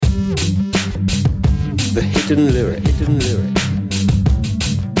The Hidden Lyric.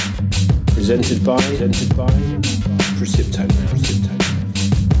 Presented by Precipto.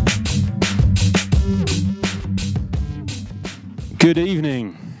 Good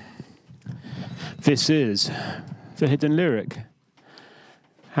evening. This is The Hidden Lyric.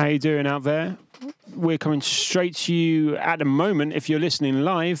 How you doing out there? We're coming straight to you at the moment, if you're listening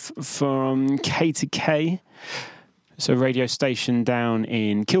live, from K to K. It's a radio station down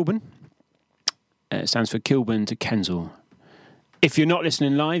in Kilburn. It stands for Kilburn to Kensal. If you're not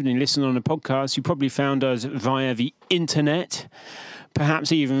listening live and you listen on a podcast, you probably found us via the internet,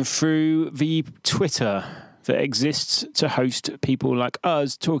 perhaps even through the Twitter that exists to host people like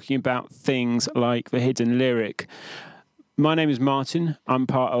us talking about things like The Hidden Lyric. My name is Martin. I'm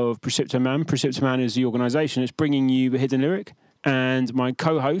part of Precipto Man. Precipto Man is the organisation that's bringing you The Hidden Lyric. And my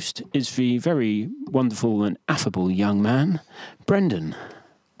co-host is the very wonderful and affable young man, Brendan.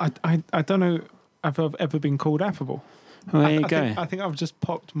 I don't know if I've ever been called affable. Well, there you go. I think I've just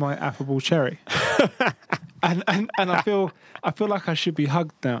popped my affable cherry. and I feel like I should be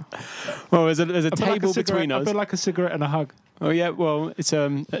hugged now. Well, there's a table like between us. I feel like a cigarette and a hug. Oh yeah, well, it's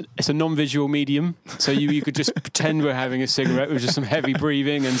a non-visual medium, so you could just pretend we're having a cigarette with just some heavy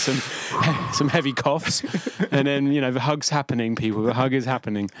breathing and some heavy coughs, and then the hug's happening, people. The hug is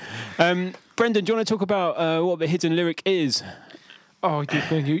happening. Brendan, do you want to talk about what The Hidden Lyric is? Oh,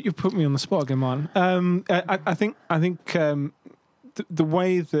 you put me on the spot again, man. I think the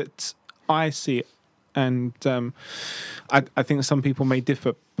way that I see it, and I think some people may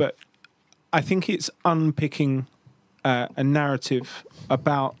differ, but I think it's unpicking a narrative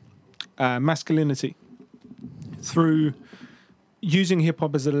about masculinity through using hip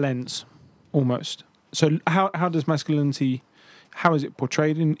hop as a lens, almost. So, how does masculinity? How is it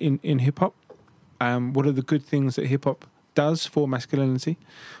portrayed in hip hop? What are the good things that hip hop does for masculinity?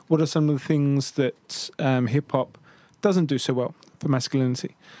 What are some of the things that hip hop doesn't do so well for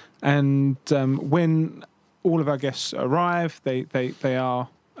masculinity? And when all of our guests arrive, they are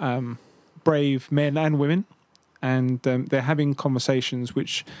brave men and women, and they're having conversations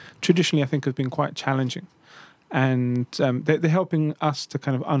which traditionally I think have been quite challenging, and they're helping us to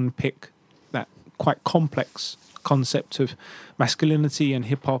kind of unpick that quite complex concept of masculinity and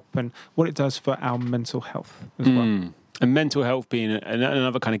hip hop and what it does for our mental health as well. And mental health being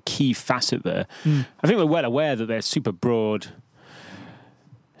another kind of key facet there. I think we're well aware that they're super broad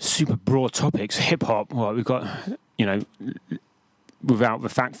topics. Hip hop, well, we've got, without the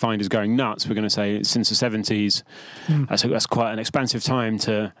fact finders going nuts, we're going to say since the 70s, that's quite an expansive time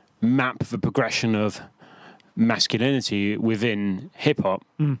to map the progression of masculinity within hip hop,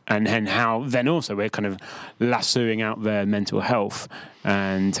 and how then also we're kind of lassoing out their mental health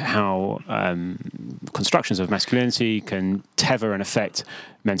and how constructions of masculinity can tether and affect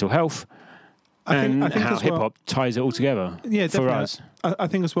mental health, and how hip hop ties it all together. Yeah, for definitely. us. I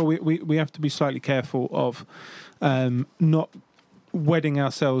think as well we have to be slightly careful of not wedding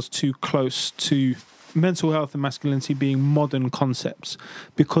ourselves too close to mental health and masculinity being modern concepts,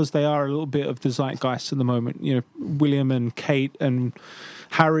 because they are a little bit of the zeitgeist at the moment. William and Kate and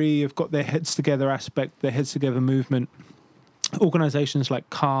Harry have got their heads together aspect, their heads together movement. Organisations like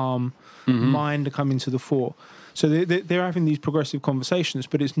Calm, Mind are coming to the fore. So they're having these progressive conversations,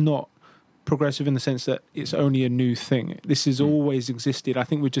 but it's not progressive in the sense that it's only a new thing. This has always existed. I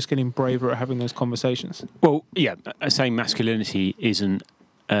think we're just getting braver at having those conversations. Well, yeah, saying masculinity isn't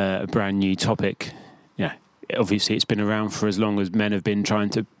a brand new topic. Yeah, obviously it's been around for as long as men have been trying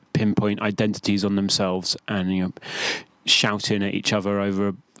to pinpoint identities on themselves and shouting at each other over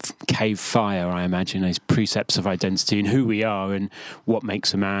a cave fire. I imagine these precepts of identity and who we are and what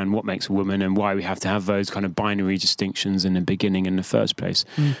makes a man, what makes a woman, and why we have to have those kind of binary distinctions in the beginning in the first place.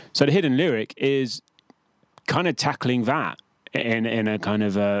 So the Hidden Lyric is kind of tackling that in a kind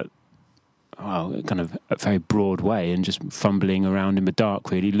of a very broad way, and just fumbling around in the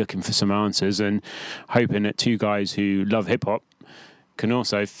dark, really looking for some answers and hoping that two guys who love hip hop can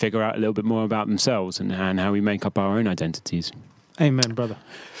also figure out a little bit more about themselves and how we make up our own identities. Amen, brother.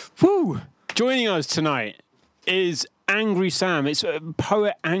 Woo! Joining us tonight is Angry Sam. It's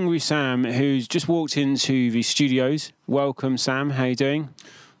poet Angry Sam, who's just walked into the studios. Welcome, Sam. How you doing?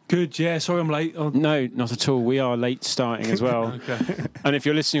 Good, yeah. Sorry I'm late. No, not at all. We are late starting as well. Okay. And if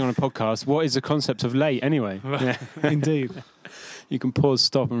you're listening on a podcast, what is the concept of late anyway? Yeah. Indeed. You can pause,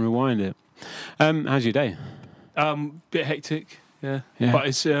 stop and rewind it. How's your day? Bit hectic, yeah. But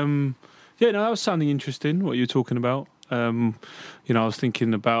it's, that was sounding interesting, what you were talking about. I was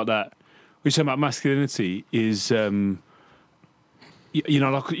thinking about that. What you're saying about masculinity is, like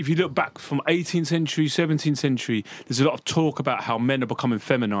if you look back from 18th century, 17th century, there's a lot of talk about how men are becoming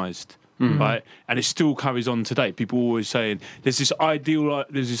feminized. right? And it still carries on today. People always saying there's this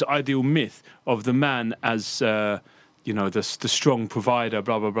ideal myth of the man as the strong provider,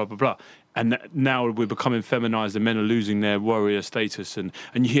 blah blah blah blah blah. And now we're becoming feminized, and men are losing their warrior status. And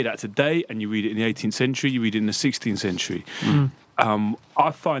you hear that today, and you read it in the 18th century, you read it in the 16th century.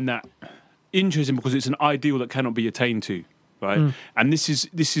 I find that interesting because it's an ideal that cannot be attained to, right? And this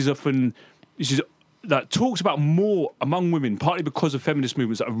is often that talks about more among women, partly because of feminist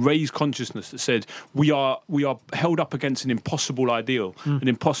movements that have raised consciousness that said we are held up against an impossible ideal, an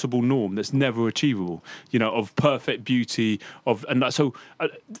impossible norm that's never achievable, of perfect beauty, so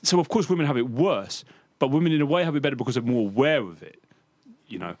of course women have it worse, but women in a way have it better because they're more aware of it.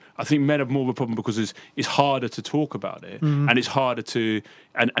 I think men have more of a problem because it's harder to talk about it, and it's harder to,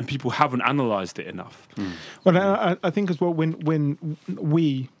 and people haven't analysed it enough. Well, I think as well, when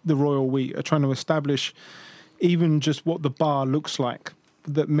we, the royal we, are trying to establish even just what the bar looks like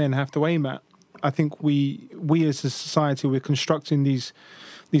that men have to aim at, I think we as a society, we're constructing these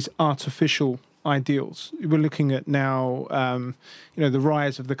artificial ideals. We're looking at now, the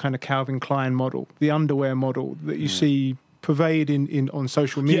rise of the kind of Calvin Klein model, the underwear model that you see pervade on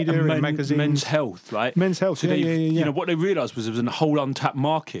social media and magazines. Men's health, right? Men's health, so what they realised was there was a whole untapped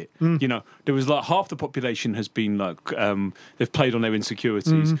market. There was like half the population has been like they've played on their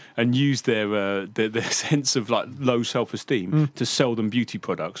insecurities and used their sense of like low self-esteem to sell them beauty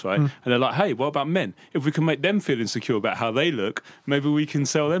products, right? And they're like, hey, what about men? If we can make them feel insecure about how they look, maybe we can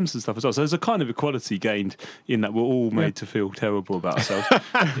sell them some stuff as well. So there's a kind of equality gained in that we're all made to feel terrible about ourselves.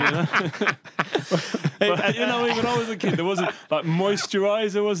 But, when I was a kid, there wasn't like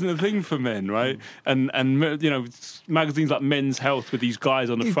moisturizer wasn't a thing for men, right? And magazines like Men's Health with these guys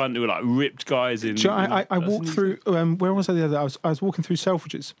on the front who were like ripped guys in. I walked through. Where was I the other day? I was walking through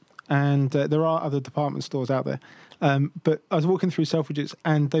Selfridges, and there are other department stores out there. But I was walking through Selfridges,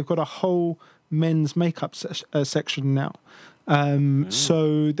 and they've got a whole men's makeup section now.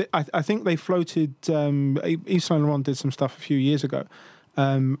 So I think they floated. Yves Saint Laurent did some stuff a few years ago.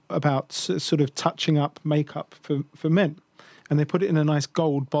 About sort of touching up makeup for men, and they put it in a nice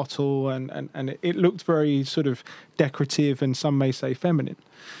gold bottle, and it looked very sort of decorative and some may say feminine.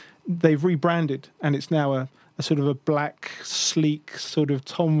 They've rebranded, and it's now a sort of a black, sleek, sort of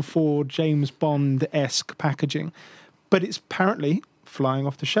Tom Ford, James Bond-esque packaging, but it's apparently flying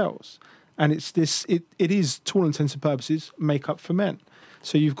off the shelves, and it is, to all intents and purposes, makeup for men.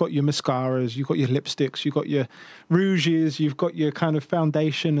 So you've got your mascaras, you've got your lipsticks, you've got your rouges, you've got your kind of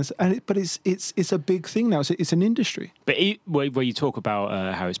foundation, but it's a big thing now. It's an industry. But where you talk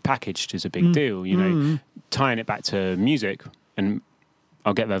about how it's packaged is a big deal. Tying it back to music, and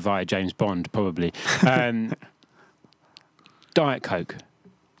I'll get there via James Bond probably. Diet Coke,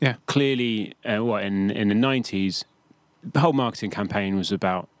 clearly, in the 90s, the whole marketing campaign was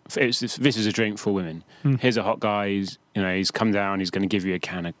about. This is a drink for women. Here's a hot guy. He's come down. He's going to give you a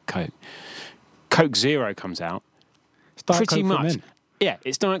can of Coke. Coke Zero comes out. It's Diet pretty Coke much. For men. Yeah,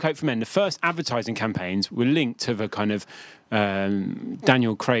 it's Diet Coke for men. The first advertising campaigns were linked to the kind of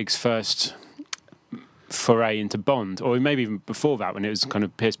Daniel Craig's first foray into Bond, or maybe even before that, when it was kind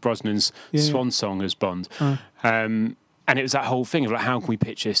of Pierce Brosnan's swan song as Bond. And it was that whole thing of like, how can we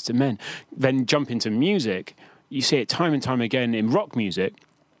pitch this to men? Then jump into music. You see it time and time again in rock music.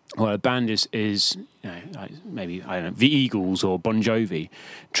 Well, a band is maybe, I don't know, the Eagles or Bon Jovi,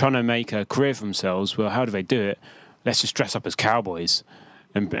 trying to make a career for themselves. Well, how do they do it? Let's just dress up as cowboys.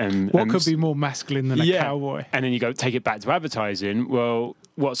 And what could be more masculine than a cowboy? And then you go take it back to advertising. Well,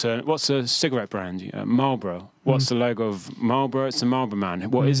 what's a cigarette brand? Marlboro. What's the logo of Marlboro? It's the Marlboro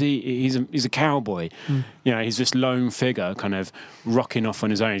Man. What is he? He's a cowboy. He's this lone figure, kind of rocking off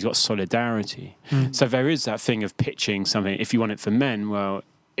on his own. He's got solidarity. So there is that thing of pitching something. If you want it for men, well,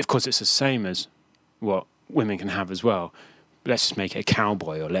 of course, it's the same as what women can have as well. Let's just make it a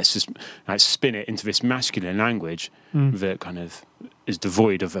cowboy, or let's just spin it into this masculine language that kind of is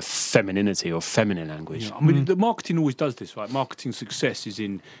devoid of a femininity or feminine language. Yeah, I mean, the marketing always does this, right? Marketing success is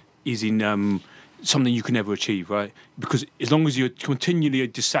in something you can never achieve, right? Because as long as you're continually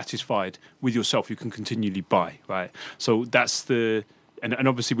dissatisfied with yourself, you can continually buy, right? So that's the... And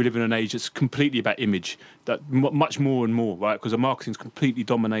obviously we live in an age that's completely about image, that much more and more, right? Because the marketing's completely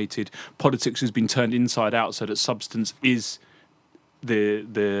dominated. Politics has been turned inside out so that substance is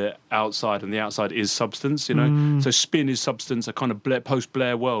the outside and the outside is substance, So spin is substance, a kind of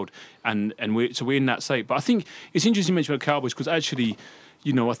post-Blair world. And we're in that state. But I think it's interesting you mention about cowboys because actually,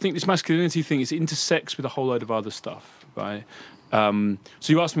 I think this masculinity thing is intersects with a whole load of other stuff, right? So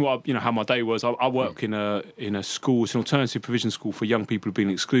you asked me how my day was. I work in a school. It's an alternative provision school for young people who've been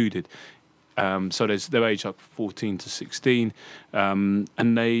excluded. So they're aged like 14 to 16, and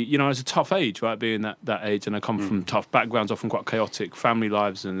they, it's a tough age, right? Being that age, and they come from tough backgrounds, often quite chaotic family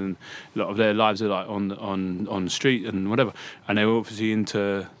lives, and a lot of their lives are like on the street and whatever. And they're obviously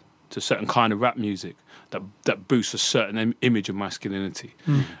into certain kind of rap music that boosts a certain image of masculinity.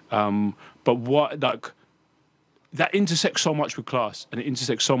 But that intersects so much with class, and it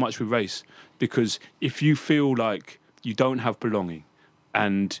intersects so much with race, because if you feel like you don't have belonging,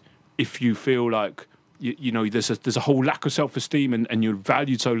 and if you feel like there's a whole lack of self-esteem and you're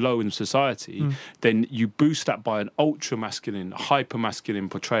valued so low in society, then you boost that by an ultra masculine, hyper masculine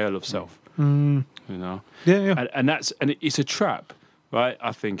portrayal of self. Yeah. And it's a trap, right?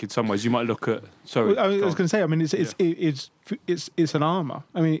 I think in some ways you might look at. Sorry, I was going to say. I mean, it's an armor.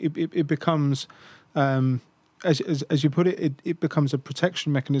 I mean, it becomes. As you put it, it becomes a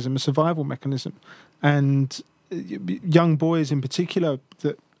protection mechanism, a survival mechanism, and young boys in particular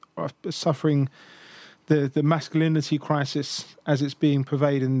that are suffering the masculinity crisis as it's being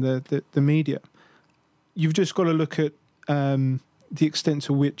purveyed in the media. You've just got to look at the extent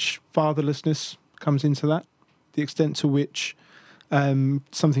to which fatherlessness comes into that, the extent to which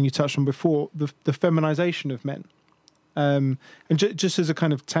something you touched on before, the feminization of men, and just as a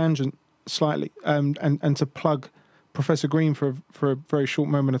kind of tangent. Slightly, and to plug Professor Green for a very short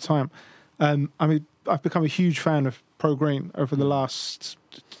moment of time. I mean, I've become a huge fan of Pro Green over the last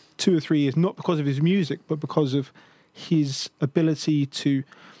 2 or 3 years, not because of his music, but because of his ability to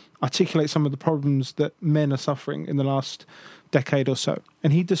articulate some of the problems that men are suffering in the last decade or so.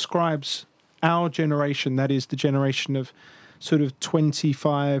 And he describes our generation, that is the generation of sort of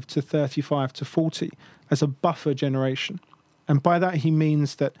 25 to 35 to 40, as a buffer generation. And by that he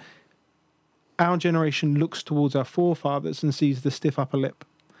means that our generation looks towards our forefathers and sees the stiff upper lip.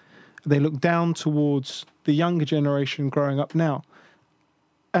 They look down towards the younger generation growing up now.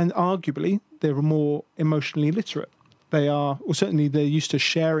 And arguably, they're more emotionally literate. They are, or certainly they're used to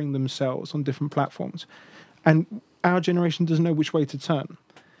sharing themselves on different platforms. And our generation doesn't know which way to turn.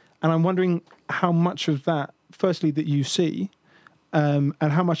 And I'm wondering how much of that, firstly, that you see, and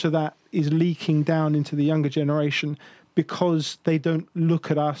how much of that is leaking down into the younger generation because they don't look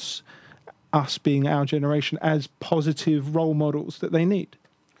at us being our generation, as positive role models that they need?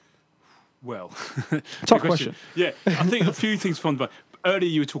 Well, tough question. Yeah, I think a few things from. Earlier,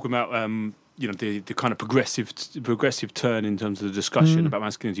 you were talking about the kind of progressive turn in terms of the discussion about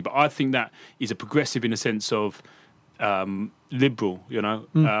masculinity, but I think that is a progressive in a sense of liberal,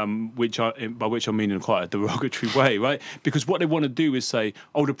 by which I mean in quite a derogatory way, right? Because what they want to do is say,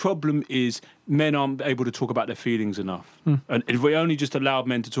 the problem is men aren't able to talk about their feelings enough. And if we only just allowed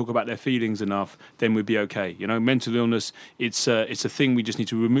men to talk about their feelings enough, then we'd be okay. Mental illness, it's a thing. We just need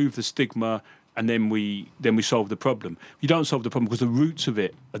to remove the stigma, and then we solve the problem. You don't solve the problem because the roots of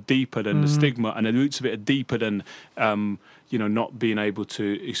it are deeper than the stigma, and the roots of it are deeper than not being able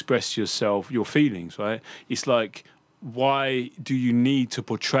to express your feelings, right? It's like, why do you need to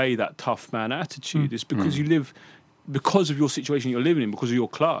portray that tough man attitude? It's because you live, because of your situation you're living in, because of your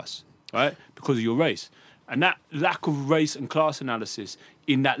class, right? Because of your race. And that lack of race and class analysis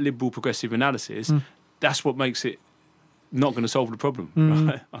in that liberal progressive analysis, that's what makes it not going to solve the problem,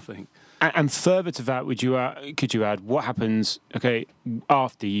 right? I think. And further to that, could you add what happens,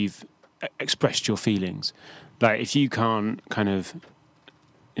 after you've expressed your feelings? Like, if you can't kind of,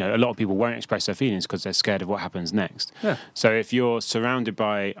 a lot of people won't express their feelings because they're scared of what happens next. Yeah. So if you're surrounded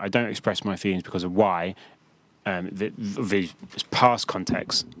by, I don't express my feelings because of why, the past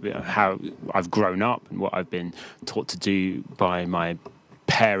context, how I've grown up and what I've been taught to do by my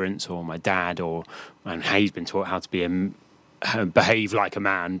parents or my dad, and how he's been taught how to behave like a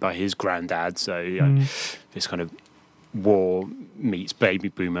man by his granddad. So this kind of war meets baby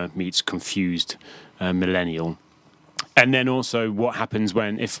boomer meets confused millennial. And then also what happens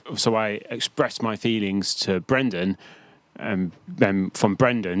I express my feelings to Brendan, and then from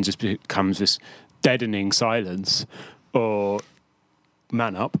Brendan just becomes this deadening silence, or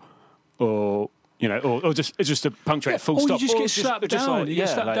man up, or just a punctuate full stop. You just get slapped down. You get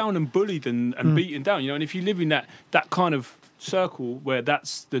slapped down and bullied and beaten down. And if you live in that kind of circle where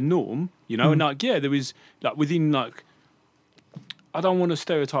that's the norm, and there is within I don't want to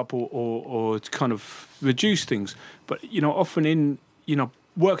stereotype or kind of reduce things, but often in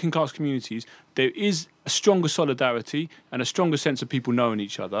working class communities there is a stronger solidarity and a stronger sense of people knowing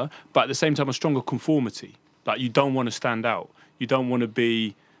each other, but at the same time a stronger conformity. Like, you don't want to stand out. You don't want to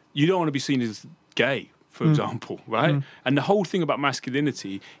be seen as gay, for example, right? And the whole thing about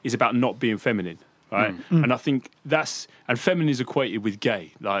masculinity is about not being feminine, right? And I think and feminine is equated with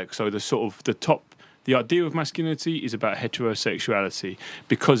gay, so the sort of the top the idea of masculinity is about heterosexuality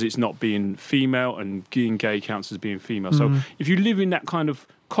because it's not being female and being gay counts as being female. So if you live in that kind of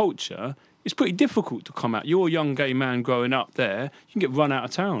culture, it's pretty difficult to come out. You're a young gay man growing up there, you can get run out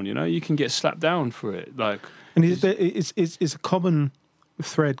of town, you know, you can get slapped down for it. Like, and it's a common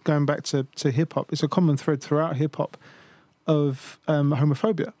thread going back to hip hop. It's a common thread throughout hip hop of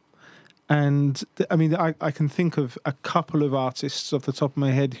homophobia. And I mean, I can think of a couple of artists off the top of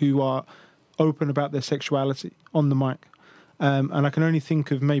my head who are open about their sexuality on the mic. And I can only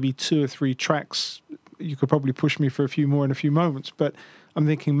think of maybe 2 or 3 tracks. You could probably push me for a few more in a few moments, but I'm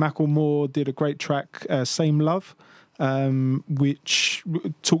thinking Macklemore did a great track, Same Love, which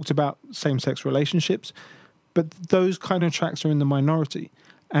talked about same-sex relationships. But those kind of tracks are in the minority.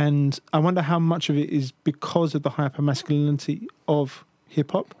 And I wonder how much of it is because of the hypermasculinity of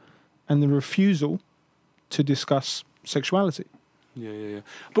hip-hop and the refusal to discuss sexuality. Yeah.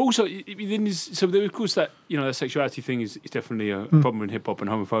 But also, so there, of course, that, you know, the sexuality thing is definitely a problem in hip hop, and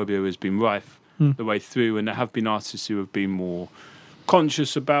homophobia has been rife the way through. And there have been artists who have been more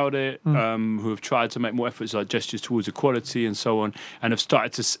conscious about it, who have tried to make more efforts, like gestures towards equality and so on, and have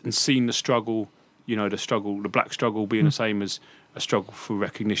started to and seen the struggle, you know, the black struggle being the same as a struggle for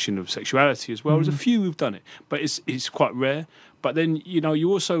recognition of sexuality as well. There's a few who've done it, but it's quite rare. But then, you know,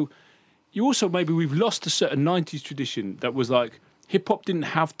 you also maybe we've lost a certain 90s tradition that was like, hip hop didn't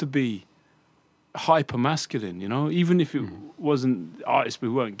have to be hyper masculine, you know, even if it wasn't artists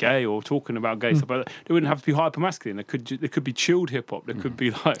who weren't gay or talking about gay stuff, but they wouldn't have to be hyper masculine. There could be chilled hip hop. There could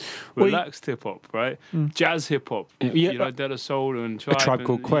be like relaxed hip hop, right? Jazz hip hop, you know, De La Soul and Tribe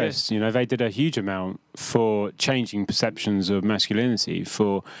Called Quest. You know, they did a huge amount for changing perceptions of masculinity.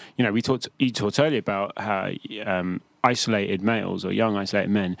 For, you know, you talked earlier about how isolated males or young isolated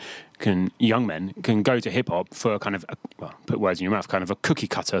men young men can go to hip hop for a kind of, well, put words in your mouth, kind of a cookie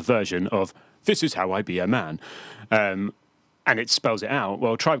cutter version of this is how I be a man, and it spells it out.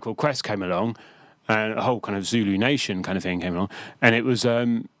 Well, Tribe Called Quest came along, and a whole kind of Zulu Nation kind of thing came along, and it was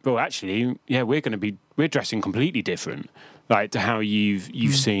well, actually, yeah, we're dressing completely different, like to how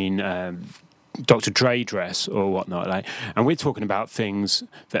you've seen Dr. Dre dress or whatnot, like, and we're talking about things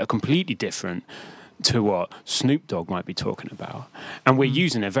that are completely different to what Snoop Dogg might be talking about. And we're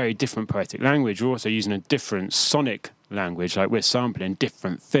using a very different poetic language. We're also using a different sonic language, like we're sampling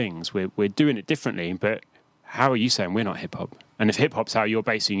different things. We're doing it differently, but how are you saying we're not hip-hop? And if hip-hop's how you're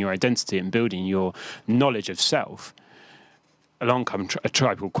basing your identity and building your knowledge of self, along comes a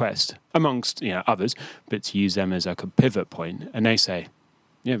Tribe Called Quest, amongst, you know, others, but to use them as like a pivot point, and they say,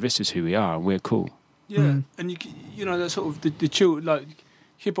 yeah, this is who we are, and we're cool. Yeah, and you know, that sort of the chill, like,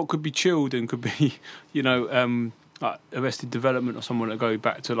 hip-hop could be chilled and could be, you know, like Arrested Development or someone that go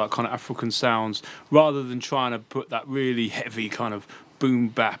back to like kind of African sounds, rather than trying to put that really heavy kind of boom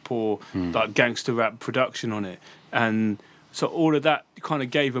bap or like gangster rap production on it. And so all of that kind of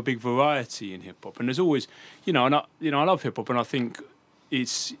gave a big variety in hip-hop. And there's always, you know, I love hip-hop, and I think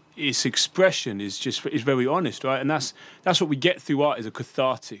its expression is very honest, right? And that's what we get through art, is a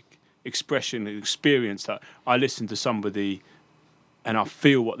cathartic expression, an experience that I listen to somebody and I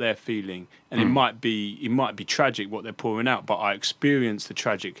feel what they're feeling, and it might be tragic what they're pouring out, but I experience the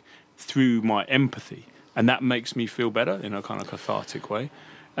tragic through my empathy, and that makes me feel better in a kind of cathartic way.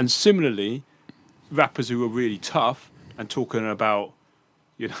 And similarly, rappers who are really tough and talking about,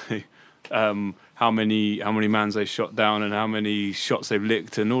 you know, how many mans they shot down and how many shots they've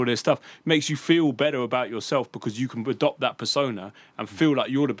licked and all this stuff, makes you feel better about yourself, because you can adopt that persona and feel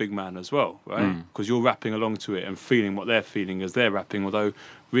like you're the big man as well, right? Because you're rapping along to it and feeling what they're feeling as they're rapping, although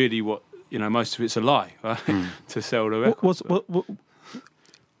really what, you know, most of it's a lie, right? To sell the record.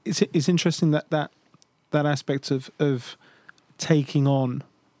 It's interesting that aspect of taking on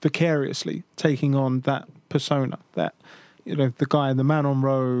vicariously, taking on that persona, that, you know, the man on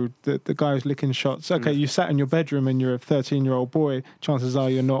road, the guy who's licking shots. Okay, you sat in your bedroom and you're a 13-year-old boy. Chances are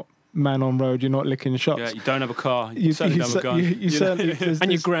you're not man on road. You're not licking shots. Yeah, you don't have a car. You certainly don't have a gun. You certainly,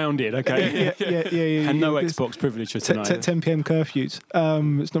 and you're grounded. Okay. Yeah. And no Xbox privilege for tonight. 10 p.m. curfews.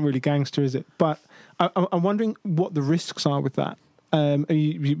 It's not really gangster, is it? But I'm wondering what the risks are with that.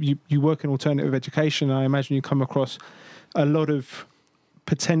 You work in alternative education. I imagine you come across a lot of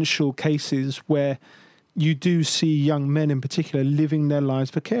potential cases where you do see young men in particular living their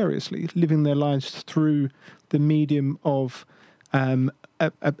lives vicariously, living their lives through the medium of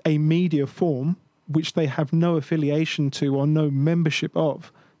a media form which they have no affiliation to or no membership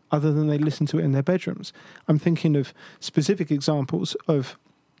of, other than they listen to it in their bedrooms. I'm thinking of specific examples of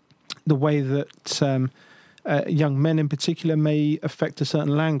the way that young men in particular may affect a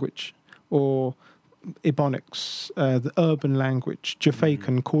certain language, or Ebonics, the urban language,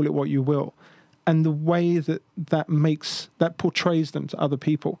 Jafaican, call it what you will. and the way that portrays them to other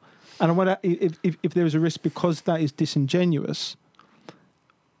people. And I wonder if there is a risk, because that is disingenuous,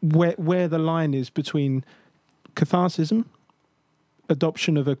 where the line is between catharsis,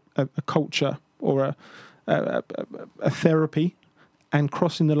 adoption of a culture or a therapy, and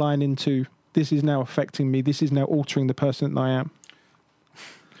crossing the line into, this is now affecting me, this is now altering the person that I am.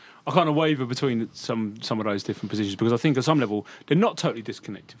 I kind of waver between some of those different positions, because I think at some level they're not totally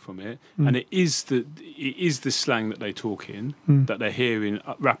disconnected from it, and it is the slang that they talk in, that they're hearing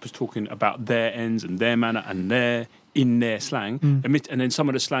rappers talking about their ends and their manner and in their slang, and then some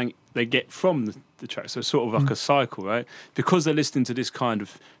of the slang they get from the track. So it's sort of like a cycle, right? Because they're listening to this kind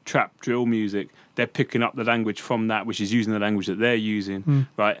of trap drill music, they're picking up the language from that, which is using the language that they're using,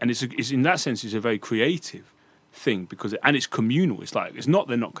 right? And it's in that sense, it's a very creative thing, because it's communal. It's like, it's not,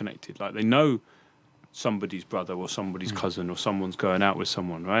 they're not connected. Like, they know somebody's brother or somebody's cousin or someone's going out with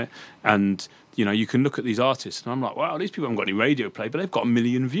someone, right? And you know, you can look at these artists and I'm like, wow, these people haven't got any radio play, but they've got 1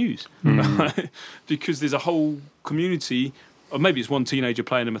 million views, right? Because there's a whole community, or maybe it's one teenager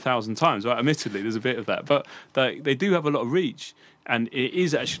playing them 1,000 times, right? Admittedly, there's a bit of that, but they do have a lot of reach, and it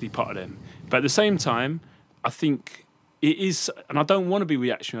is actually part of them. But at the same time, I think it is, and I don't want to be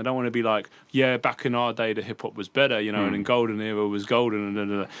reactionary. I don't want to be like, yeah, back in our day, the hip hop was better, you know, and in golden era was golden.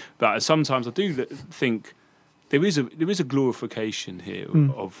 And but sometimes I do think there is a glorification here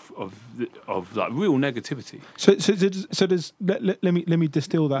of like real negativity. So does let me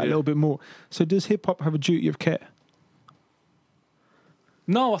distill that a little bit more. So does hip hop have a duty of care?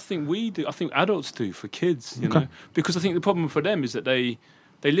 No, I think we do. I think adults do for kids, you know, because I think the problem for them is that they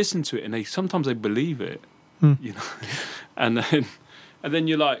listen to it and sometimes they believe it. You know, and then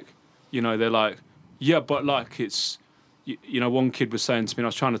you're like, you know, they're like, yeah, but like it's, you know, one kid was saying to me, and I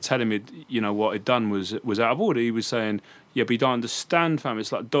was trying to tell him, you know, what he'd done was out of order. He was saying, yeah, but you don't understand, fam.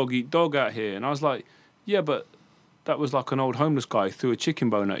 It's like dog eat dog out here. And I was like, yeah, but that was like an old homeless guy who threw a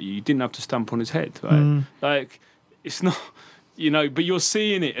chicken bone at you. You didn't have to stamp on his head, right? Like, it's not, you know, but you're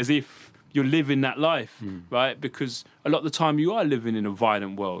seeing it as if you're living that life, right? Because a lot of the time you are living in a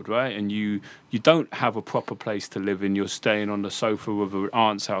violent world, right? And you don't have a proper place to live in. You're staying on the sofa of an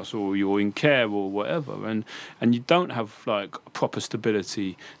aunt's house, or you're in care or whatever, and you don't have like a proper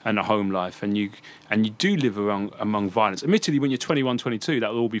stability and a home life, and you do live among violence. Admittedly, when you're 21, 22,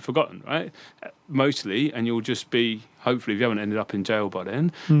 that will all be forgotten, right? Mostly, and you'll just be, hopefully, if you haven't ended up in jail by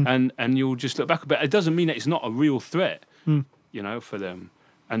then, and you'll just look back. But it doesn't mean that it's not a real threat, you know, for them.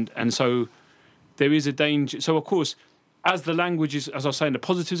 And so there is a danger. So, of course, as the language is, as I was saying, the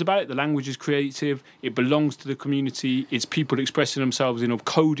positives about it, the language is creative, it belongs to the community, it's people expressing themselves in a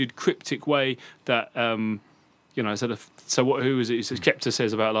coded, cryptic way that, you know, who is it? It's Skepta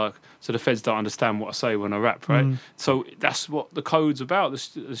says about, like, so the feds don't understand what I say when I rap, right? So that's what the code's about,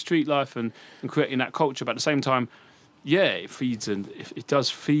 the street life and creating that culture. But at the same time, yeah, it does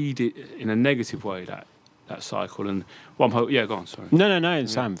feed it in a negative way, that cycle. And go on, sorry. No,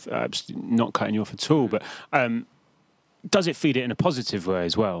 Sam, not cutting you off at all, but does it feed it in a positive way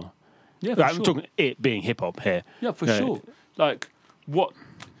as well? Yeah, I'm talking it being hip hop here. Yeah, for sure. Like, what,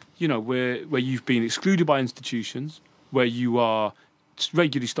 you know, where you've been excluded by institutions, where you are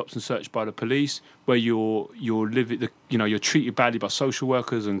regularly stopped and searched by the police, where you're living, you know, you're treated badly by social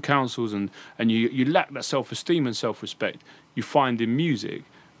workers and councils, and you lack that self-esteem and self-respect. You find in music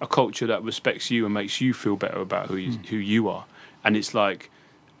a culture that respects you and makes you feel better about who you are. And it's like,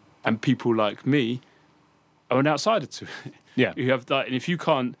 and people like me are an outsider to it. Yeah. You have that, and if you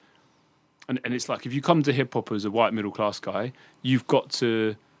can't, and it's like, if you come to hip hop as a white middle class guy, you've got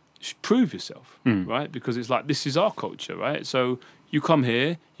to prove yourself, right? Because it's like, this is our culture, right? So you come here,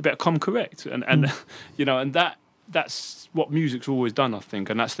 you better come correct. And you know, and that's what music's always done, I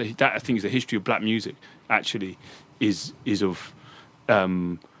think. And that I think is the history of black music, actually, is of,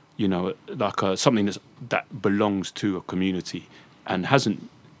 you know, like something that belongs to a community and hasn't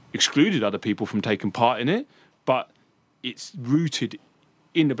excluded other people from taking part in it, but it's rooted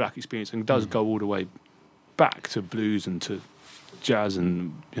in the black experience and does go all the way back to blues and to jazz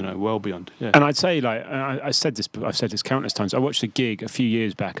and, you know, well beyond. Yeah. And I'd say, like, I've said this countless times. I watched a gig a few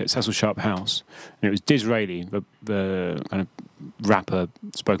years back at Cecil Sharp House, and it was Disraeli, the kind of rapper,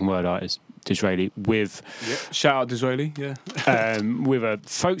 spoken word artist, Disraeli, with shout out Disraeli, with a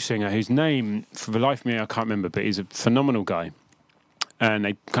folk singer whose name, for the life of me, I can't remember, but he's a phenomenal guy. And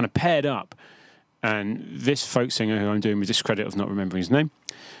they kind of paired up, and this folk singer, who I'm doing with discredit of not remembering his name,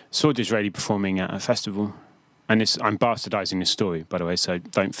 saw Disraeli performing at a festival. And I'm bastardising this story, by the way, so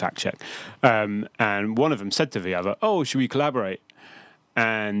don't fact check. And one of them said to the other, "Oh, should we collaborate?"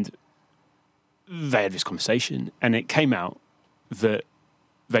 And they had this conversation, and it came out that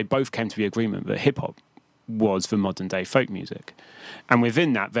they both came to the agreement that hip hop was the modern day folk music. And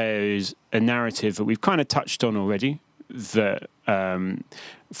within that, there is a narrative that we've kind of touched on already, that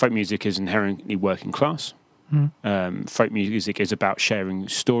folk music is inherently working class. Folk music is about sharing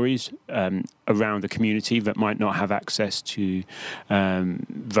stories around a community that might not have access to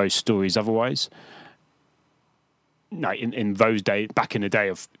those stories otherwise. Like in those days, back in the day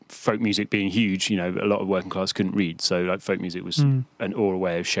of folk music being huge, a lot of working class couldn't read, so like folk music was an oral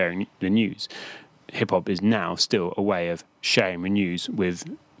way of sharing the news. Hip hop is now still a way of sharing the news with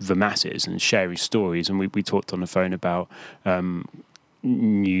the masses and sharing stories. And we talked on the phone about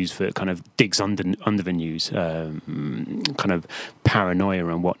news that kind of digs under the news, kind of paranoia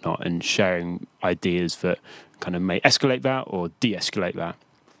and whatnot, and sharing ideas that kind of may escalate that or de-escalate that.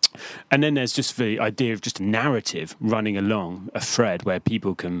 And then there's just the idea of just a narrative running along a thread where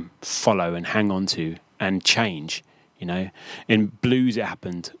people can follow and hang on to and change. In blues it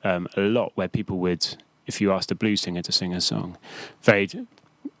happened a lot, where people would, if you asked a blues singer to sing a song, they'd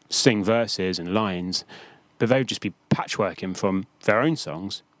sing verses and lines, but they would just be patchworking from their own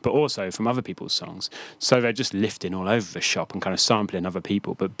songs, but also from other people's songs. So they're just lifting all over the shop and kind of sampling other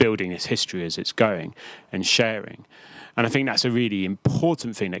people, but building this history as it's going and sharing. And I think that's a really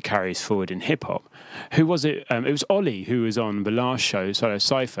important thing that carries forward in hip hop. Who was it? It was Ollie who was on the last show, Solo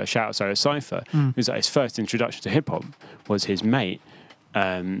Cypher. Shout out Solo Cypher. It was like his first introduction to hip hop was his mate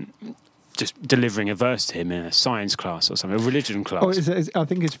just delivering a verse to him in a science class or something, a religion class. I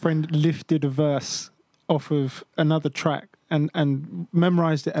think his friend lifted a verse off of another track and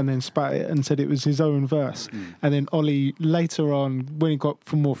memorized it and then spat it and said it was his own verse. And then Ollie later on, when he got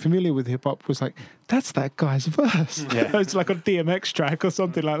more familiar with hip hop, was like, that's that guy's verse. Yeah. It's like a DMX track or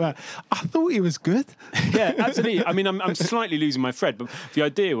something like that. I thought he was good. Yeah, absolutely. I mean, I'm slightly losing my thread, but the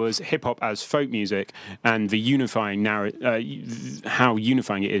idea was hip hop as folk music and the unifying how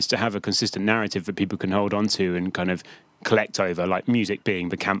unifying it is to have a consistent narrative that people can hold on to and kind of collect over, like music being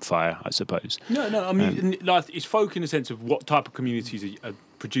the campfire, I suppose. No, I mean, like, it's folk in the sense of what type of communities are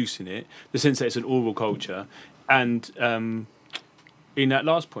producing it, the sense that it's an oral culture, and in that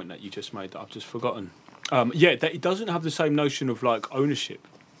last point that you just made that I've just forgotten, that it doesn't have the same notion of like ownership.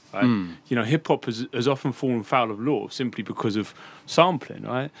 Right? Hip hop has often fallen foul of law simply because of sampling,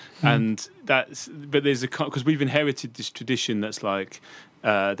 right? And but there's because we've inherited this tradition that's like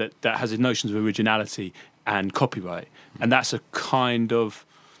that has notions of originality and copyright, and that's a kind of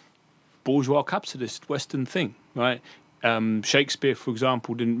bourgeois capitalist Western thing, right? Shakespeare, for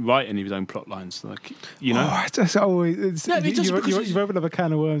example, didn't write any of his own plot lines, like you've opened up a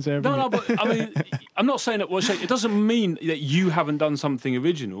can of worms there. No, but I mean, I'm not saying that. It doesn't mean that you haven't done something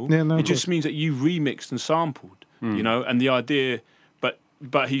original. Yeah, no, it just means that you've remixed and sampled, and the idea.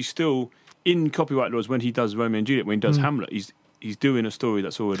 But he's still in copyright laws when he does Romeo and Juliet, when he does Hamlet. He's doing a story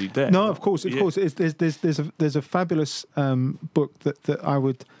that's already there. No, of course. There's a fabulous book that I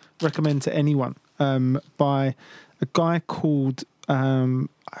would recommend to anyone by a guy called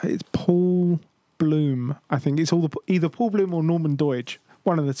it's Paul Bloom. I think it's either Paul Bloom or Norman Doidge,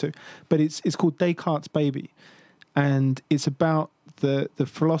 one of the two. But it's called Descartes' Baby, and it's about the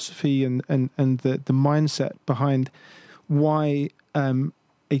philosophy and the mindset behind why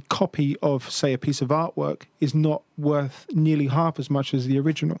a copy of, say, a piece of artwork is not worth nearly half as much as the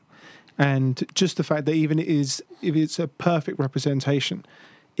original. And just the fact that even if it's a perfect representation,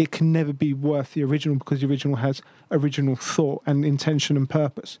 it can never be worth the original because the original has original thought and intention and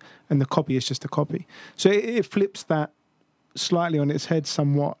purpose, and the copy is just a copy. So it flips that slightly on its head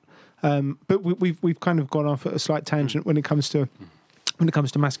somewhat. But we've kind of gone off at a slight tangent when it comes to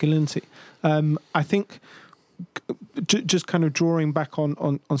masculinity. I think just kind of drawing back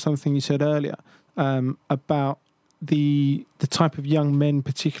on something you said earlier about the type of young men,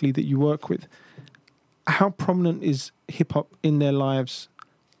 particularly that you work with. How prominent is hip hop in their lives?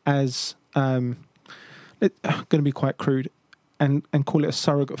 As going to be quite crude, and call it a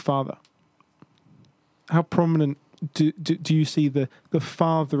surrogate father. How prominent do you see the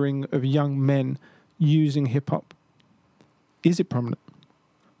fathering of young men using hip hop? Is it prominent?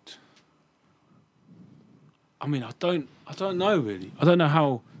 I mean, I don't know really. I don't know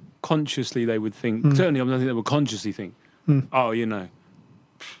how consciously they would think. Certainly, I don't think they would consciously think.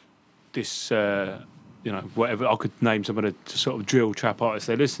 This. Whatever, I could name some of the sort of drill trap artists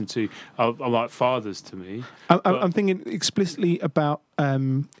they listen to are like fathers to me. I'm thinking explicitly about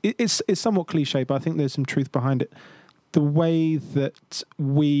it's somewhat cliche, but I think there's some truth behind it. The way that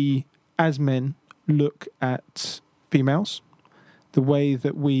we as men look at females, the way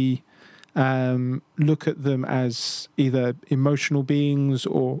that we look at them as either emotional beings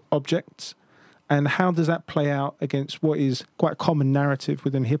or objects, and how does that play out against what is quite a common narrative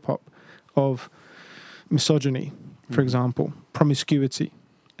within hip hop of misogyny, for example, promiscuity?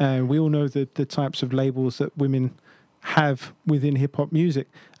 We all know the types of labels that women have within hip hop music,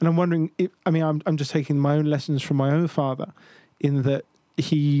 and I'm wondering if, I'm just taking my own lessons from my own father, in that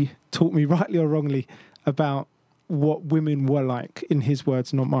he taught me, rightly or wrongly, about what women were like, in his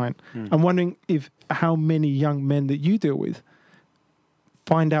words, not mine. I'm wondering if how many young men that you deal with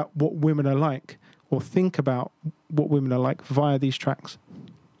find out what women are like, or think about what women are like via these tracks.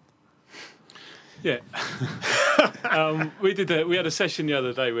 Yeah. We had a session the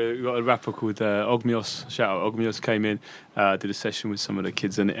other day where we got a rapper called Ogmios. Shout out, Ogmios came in, did a session with some of the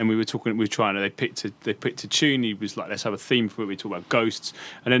kids, and we were talking. We were trying. They picked a tune. He was like, "Let's have a theme for it." We talked about ghosts,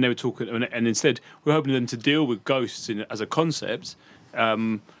 and then they were talking. And instead, we were hoping them to deal with ghosts as a concept,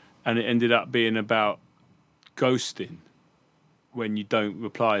 and it ended up being about ghosting when you don't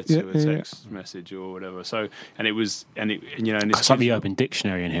reply to a text message or whatever. So, and it's like the Urban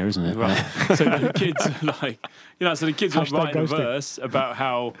Dictionary in here, isn't it? Right. So the kids are like, so the kids were writing a verse about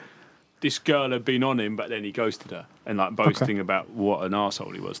how this girl had been on him, but then he ghosted her, and like boasting about what an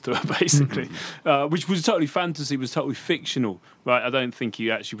arsehole he was to her, basically, which was totally fantasy, was totally fictional, right? I don't think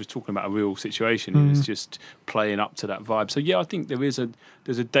he actually was talking about a real situation. He was just playing up to that vibe. So yeah, I think there's a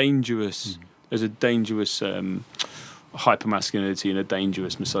dangerous hypermasculinity and a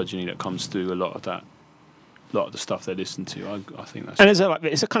dangerous misogyny that comes through a lot of the stuff they listen to. I think that's... And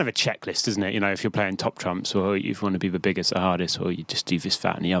it's a kind of a checklist, isn't it? You know, if you're playing top trumps, or if you want to be the biggest, the hardest, or you just do this,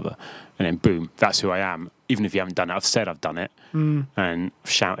 that and the other, and then boom, that's who I am. Even if you haven't done it, I've said I've done it, and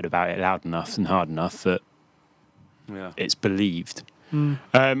shouted about it loud enough and hard enough that it's believed.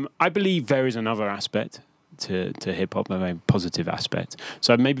 I believe there is another aspect to hip-hop, a very positive aspect.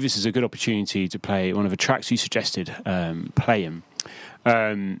 So maybe this is a good opportunity to play one of the tracks you suggested playing.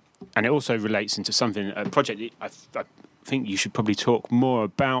 And it also relates into something, a project I think you should probably talk more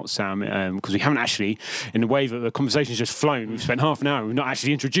about, Sam, because we haven't actually, in the way that the conversation's just flown, we've spent half an hour, we've not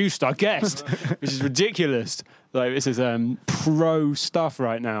actually introduced our guest, which is ridiculous. Like, this is pro stuff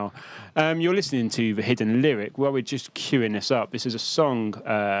right now. You're listening to The Hidden Lyric. Well, we're just queuing this up. This is a song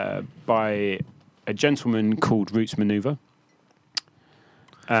by a gentleman called Roots Manuva.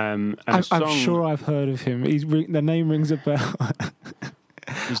 I'm sure I've heard of him. The name rings a bell.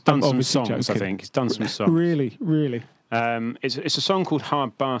 He's done some songs, I think. He's done some songs. Really? It's a song called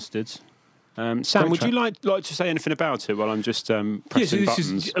Hard Bastards. Sam, would you like to say anything about it while I'm just pressing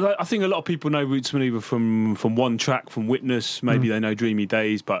buttons? I think a lot of people know Roots Manuva from one track, from Witness. Maybe they know Dreamy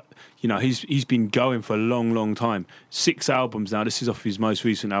Days, but he's been going for a long, long time. 6 albums now. This is off his most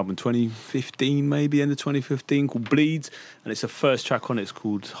recent album, 2015, maybe end of 2015, called Bleeds, and it's the first track on it. It's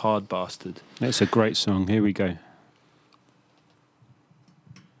called Hard Bastard. It's a great song. Here we go.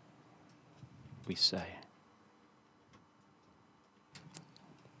 We say.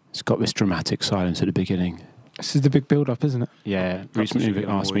 It's got this dramatic silence at the beginning. This is the big build-up, isn't it? Yeah, recently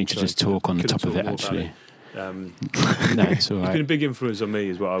asked me to just talk on the top of it, actually. No, it's all right. He's been a big influence on me,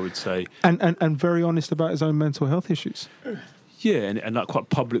 is what I would say. And very honest about his own mental health issues. Yeah, and like quite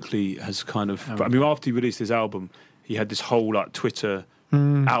publicly has kind of... after he released his album, he had this whole like Twitter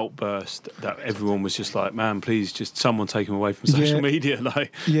outburst that everyone was just like, man, please, just someone take him away from social media.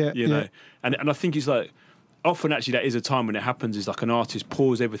 Like, you know. And I think it's like... Often, actually, that is a time when it happens. Is like an artist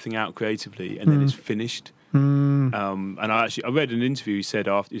pours everything out creatively, and then it's finished. And I read an interview. He said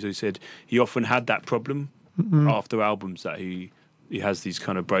he often had that problem after albums, that he has these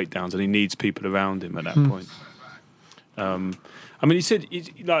kind of breakdowns, and he needs people around him at that point. He said,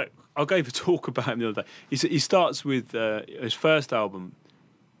 I gave a talk about him the other day. He starts with his first album.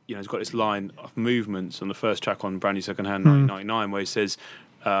 He's got this line of movements on the first track on Brand New Secondhand 1999, where he says,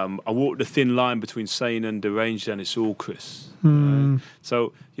 I walk the thin line between sane and deranged, and it's all Chris.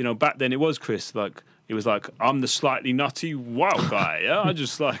 So, back then it was Chris. Like, it was like, I'm the slightly nutty wild guy. Yeah? I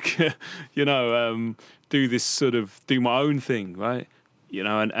just like, do my own thing, right?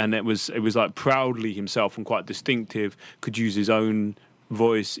 And it was like proudly himself and quite distinctive. Could use his own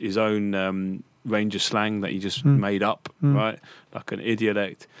voice, his own range of slang that he just made up, right? Like an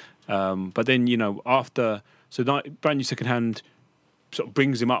idiolect. But then, Brand New Secondhand sort of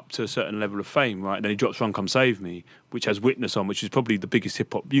brings him up to a certain level of fame, right? And then he drops Run Come Save Me, which has Witness on, which is probably the biggest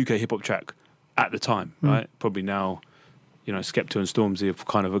UK hip-hop track at the time, right? Probably now, Skepta and Stormzy have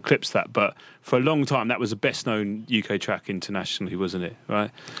kind of eclipsed that. But for a long time, that was the best-known UK track internationally, wasn't it, right?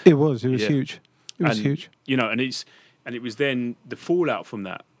 It was huge. It was huge. And it was then, the fallout from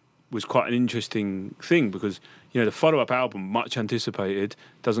that was quite an interesting thing, because, the follow-up album, much anticipated,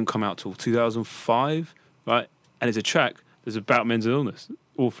 doesn't come out till 2005, right? And it's a track that's about mental illness,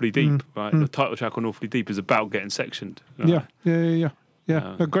 Awfully Deep, right? The title track on Awfully Deep is about getting sectioned. Right? Yeah.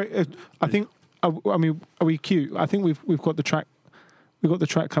 No, great. I think. I mean, are we cute? I think we've got the track. We've got the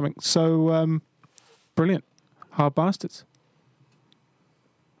track coming. So brilliant. Hard Bastards.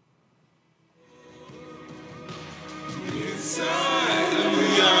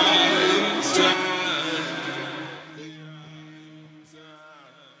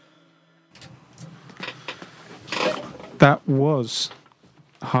 That was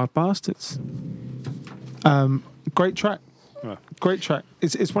Hard Bastards. Great track. Yeah. Great track.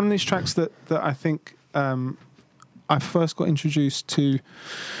 It's one of these tracks that I think I first got introduced to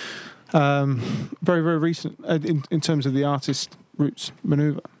very, very recent in terms of the artist Roots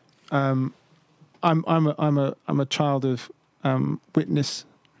Manuva. I'm a child of Witness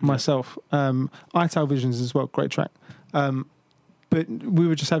myself. iTal Visions as well, great track. But we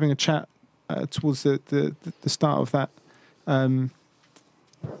were just having a chat towards the start of that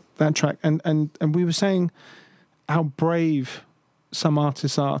track, and we were saying how brave some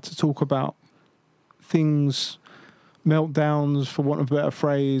artists are to talk about things, meltdowns, for want of a better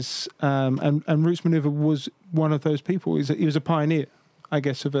phrase. And Roots Manuva was one of those people. He was a pioneer, I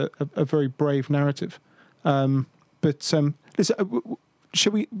guess, of a very brave narrative. But listen,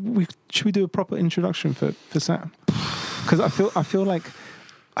 should we do a proper introduction for Sam? Because I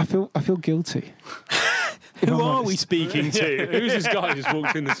feel guilty. Who are we speaking to? Who's this guy who just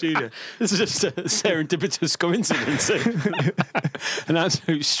walked in the studio? This is just a serendipitous coincidence. An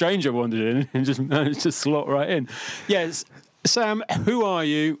absolute stranger wandered in and just managed to slot right in. Yes, Sam, who are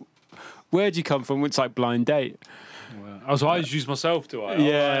you? Where'd you come from? It's like blind date. So I introduced myself, do I?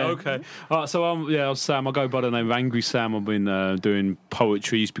 Yeah. Oh, right, okay. All right, so I'm Sam. I go by the name of Angry Sam. I've been doing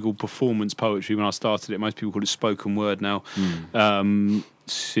poetry. It used to be called performance poetry when I started it. Most people call it spoken word now.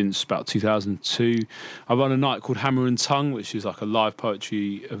 Since about 2002. I run a night called Hammer and Tongue, which is like a live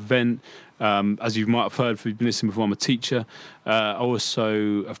poetry event. As you might have heard if you've been listening before, I'm a teacher. I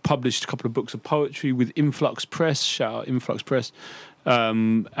also have published a couple of books of poetry with Influx Press. Shout out Influx Press.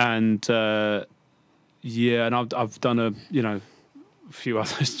 And I've done a few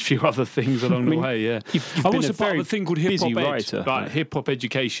other things along the way. Yeah, you've I been was a a part very of a thing called Hip busy Hop Ed, writer. like Hip Hop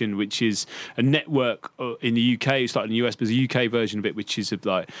Education, which is a network in the UK. It's like in the US, but there's a UK version of it, which is of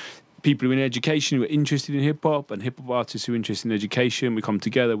like people who are in education who are interested in hip hop and hip hop artists who are interested in education. We come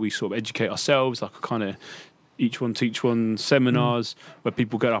together, we sort of educate ourselves, like a kind of each one teach one seminars where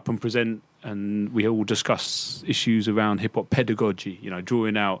people get up and present. And we all discuss issues around hip hop pedagogy,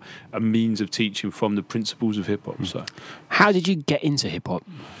 drawing out a means of teaching from the principles of hip hop. So, how did you get into hip hop?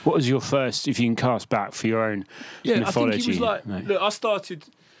 What was your first, if you can cast back for your own mythology? I think it was like, look, I started.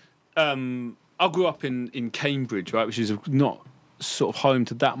 I grew up in Cambridge, right, which is not sort of home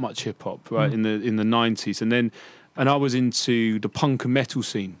to that much hip hop, right, in the 90s, and I was into the punk and metal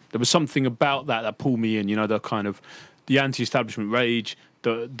scene. There was something about that pulled me in, the kind of the anti-establishment rage.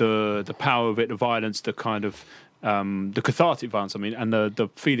 The power of it, the violence, the kind of the cathartic violence. I mean, and the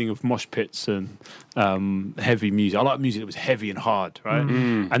feeling of mosh pits and heavy music. I like music that was heavy and hard, right?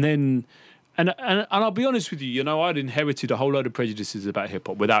 And then, and I'll be honest with you, I'd inherited a whole load of prejudices about hip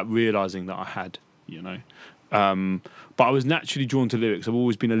hop without realizing that I had, But I was naturally drawn to lyrics. I've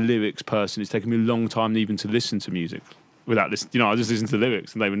always been a lyrics person. It's taken me a long time even to listen to music. Without this, I just listened to the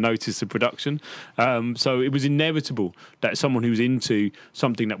lyrics and they would notice the production. So it was inevitable that someone who was into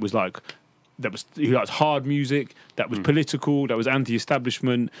something who liked hard music, that was political, that was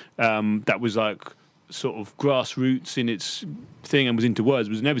anti-establishment, that was like sort of grassroots in its thing and was into words,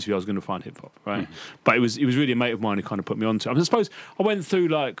 was inevitably I was going to find hip hop, right? But it was really a mate of mine who kind of put me onto it. I suppose I went through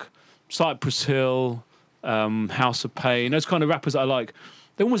like Cypress Hill, House of Pain, those kind of rappers that I like.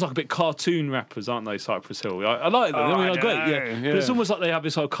 They're almost like a bit cartoon rappers, aren't they, Cypress Hill? I like them. They're great, yeah. But it's almost like they have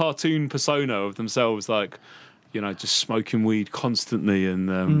this like cartoon persona of themselves, like, just smoking weed constantly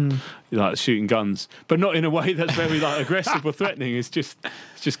and like shooting guns, but not in a way that's very like aggressive or threatening. It's just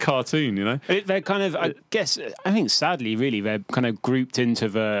cartoon, They're kind of, I think sadly, really, they're kind of grouped into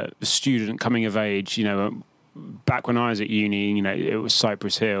the student coming of age, Back when I was at uni, it was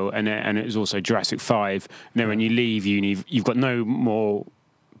Cypress Hill and it was also Jurassic 5. And then when you leave uni, you've got no more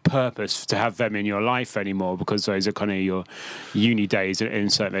purpose to have them in your life anymore because those are kind of your uni days,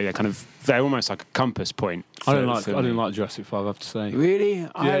 and certainly they're almost like a compass point. I didn't like Jurassic 5, I have to say. Really?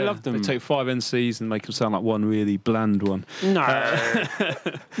 I love them. They take 5 NCs and make them sound like one really bland one. No,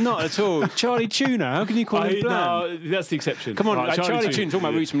 not at all. Charlie Tuna, how can you call him bland? No, that's the exception. Come on, Charlie Tuna, talking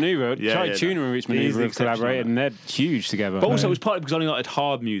about Roots Manuva. Charlie Tuna and Roots Manuva have collaborated and they're huge together. But also it was partly because I only liked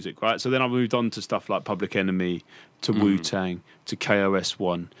hard music, right? So then I moved on to stuff like Public Enemy, to Wu-Tang, to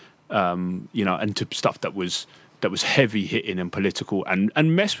KRS-One, and to stuff that was that was heavy hitting and political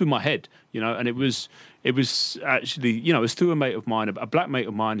and messed with my head, and it was actually, it was through a mate of mine, a black mate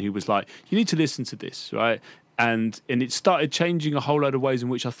of mine, who was like, you need to listen to this, right? And it started changing a whole load of ways in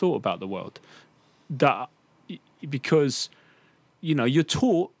which I thought about the world. Because, you're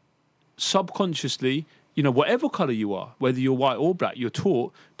taught subconsciously, whatever colour you are, whether you're white or black, you're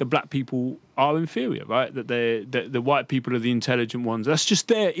taught that black people are inferior, right? That the white people are the intelligent ones. That's just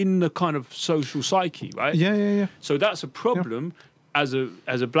there in the kind of social psyche, right? Yeah. So that's a problem as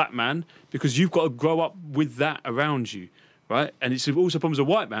a black man, because you've got to grow up with that around you, right? And it's also a problem as a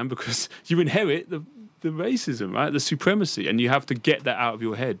white man, because you inherit the racism, right? The supremacy, and you have to get that out of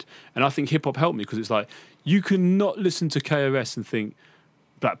your head. And I think hip hop helped me, because it's like, you cannot listen to KRS and think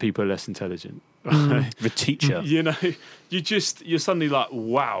black people are less intelligent. The teacher. You're suddenly like,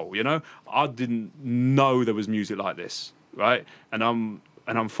 wow, I didn't know there was music like this, right? And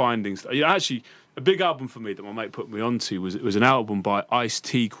I'm finding actually a big album for me that my mate put me onto was an album by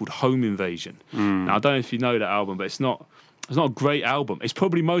Ice-T called Home Invasion. Now I don't know if you know that album, but it's not a great album. It's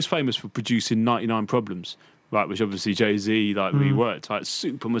probably most famous for producing 99 Problems, right? Which obviously Jay-Z reworked, like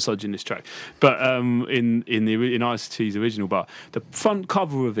super misogynist track. But in Ice-T's original, but the front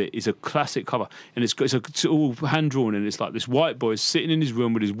cover of it is a classic cover, and it's all hand drawn, and it's like this white boy sitting in his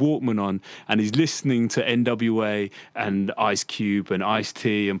room with his Walkman on, and he's listening to NWA and Ice Cube and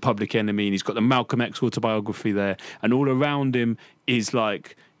Ice-T and Public Enemy, and he's got the Malcolm X autobiography there, and all around him is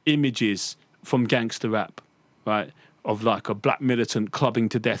like images from gangster rap, right? Of like a black militant clubbing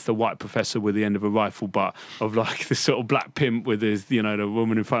to death a white professor with the end of a rifle butt, of like this sort of black pimp with his, the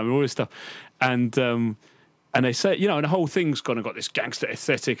woman in front of him, all this stuff. And they say, and the whole thing's kind of got this gangster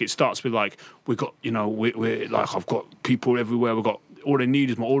aesthetic. It starts with like, we're like, I've got people everywhere. We've got, all they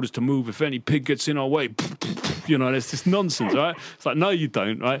need is my orders to move. If any pig gets in our way, there's this nonsense, right? It's like, no, you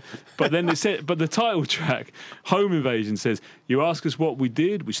don't, right? But then but the title track, Home Invasion, says, you ask us what we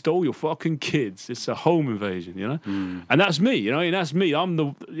did, we stole your fucking kids. It's a home invasion, And that's me, and that's me. I'm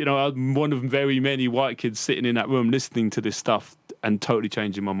I'm one of very many white kids sitting in that room listening to this stuff and totally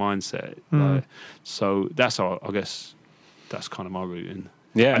changing my mindset. Like, so that's I guess that's kind of my route in.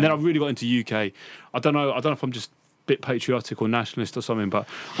 Yeah. And then I really got into UK. I don't know if I'm just a bit patriotic or nationalist or something, but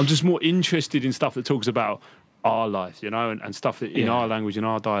I'm just more interested in stuff that talks about our life, and stuff that in our language, in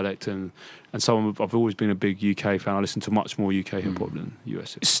our dialect, and so I've always been a big UK fan. I listen to much more UK hip hop than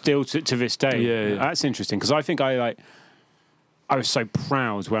US hip hop. Still to this day. Yeah. That's interesting, because I think I was so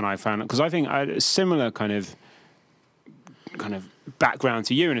proud when I found it, because I think I had a similar kind of background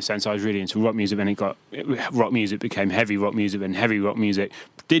to you in a sense. I was really into rock music, then rock music became heavy rock music, then heavy rock music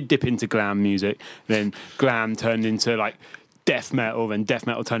did dip into glam music, then glam turned into like death metal, then death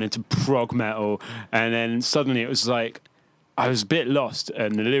metal turned into prog metal, and then suddenly it was like I was a bit lost,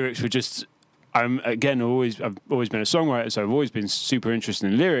 and the lyrics were just I've always been a songwriter, so I've always been super interested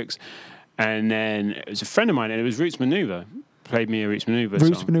in lyrics. And then it was a friend of mine, and it was Roots Maneuver, played me a Roots Maneuver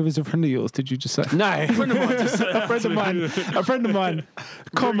Roots song. Maneuver's a friend of yours, did you just say? No, a friend of mine. A friend of mine,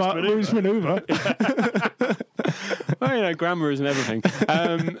 comma, Roots Maneuver. Well, grammars and everything.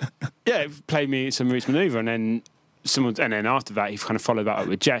 Played me some Roots Maneuver, and then after that, he kind of followed that up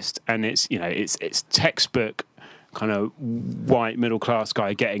with Jest, and it's textbook kind of white middle class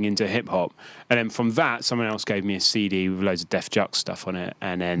guy getting into hip hop, and then from that, someone else gave me a CD with loads of Def Jux stuff on it,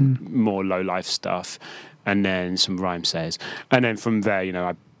 and then more low life stuff, and then some rhyme says, and then from there,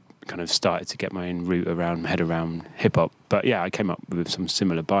 I kind of started to get my own head around hip hop. But yeah, I came up with some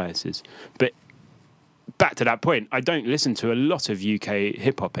similar biases, but. Back to that point, I don't listen to a lot of UK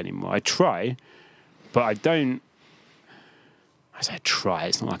hip-hop anymore. I try, but I don't... I say try,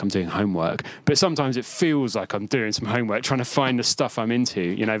 it's not like I'm doing homework, but sometimes it feels like I'm doing some homework, trying to find the stuff I'm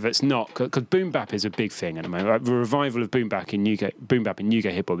into, that's not... Because boom bap is a big thing at the moment. Like, the revival of boom bap in UK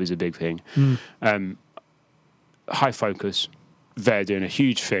hip-hop is a big thing. High Focus, they're doing a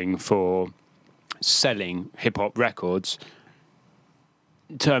huge thing for selling hip-hop records.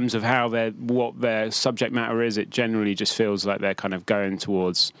 In terms of what their subject matter is, it generally just feels like they're kind of going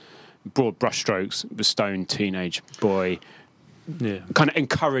towards broad brushstrokes, the stoned teenage boy, kind of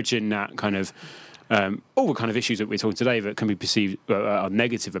encouraging that kind of all the kind of issues that we're talking today that can be perceived are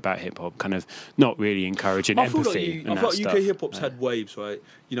negative about hip hop, kind of not really encouraging empathy. I feel like UK hip hop's had waves, right?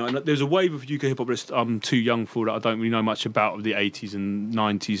 And there's a wave of UK hip hop that I'm too young for, that I don't really know much about, the 80s and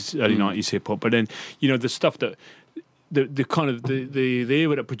 90s, early 90s hip hop. But then the stuff that. The kind of the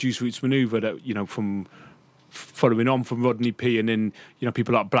era that produced Roots Maneuver, that from following on from Rodney P, and then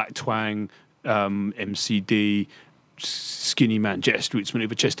people like Black Twang, MCD, Skinny Man, Jest, Roots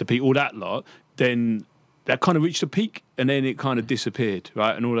Maneuver, Chester P, all that lot, then that kind of reached a peak, and then it kind of disappeared,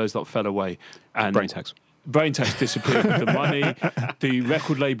 right? And all those lot fell away. And Brain Tax. Brain Tax disappeared with the money. The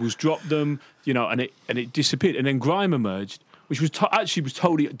record labels dropped them, you know, and it disappeared. And then grime emerged, which was actually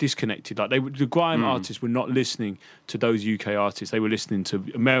totally disconnected. Like the grime artists were not listening to those UK artists. They were listening to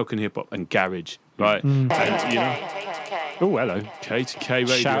American hip hop and garage, right? And, you know, oh, hello, K2K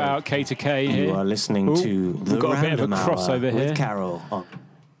Radio. Shout out K2K here. You are listening to the we've got a bit of a Random Hour crossover here. with Carol. Oh.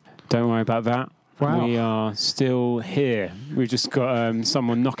 Don't worry about that. Wow. We are still here. We've just got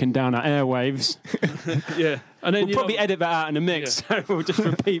someone knocking down our airwaves. Yeah, and then We'll probably edit that out in the mix, so we'll just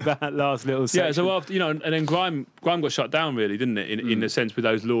repeat that last little section. Yeah, so after, you know, and then grime got shut down, really, didn't it? In a sense, with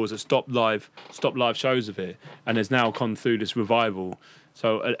those laws that stopped live shows of it, and has now gone through this revival.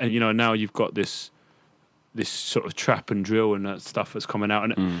 So, and you know, now you've got this sort of trap and drill and that stuff that's coming out,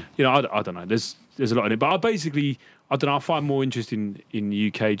 and you know, I don't know. There's a lot in it, but I don't know. I find more interest in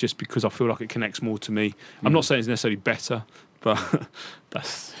the UK just because I feel like it connects more to me. I'm not saying it's necessarily better, but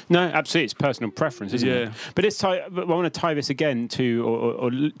that's... No, absolutely. It's personal preference, isn't it? But I want to tie this again to,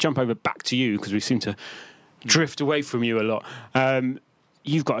 or jump over back to you, because we seem to drift away from you a lot.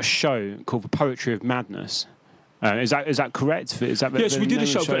 You've got a show called The Poetry of Madness. Is that correct? Is that yes, we did a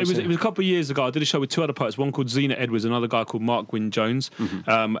show. It was a couple of years ago. I did a show with two other poets, one called Zena Edwards, another guy called Mark Gwyn Jones.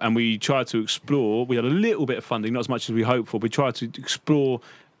 And we tried to explore, we had a little bit of funding, not as much as we hoped for, but we tried to explore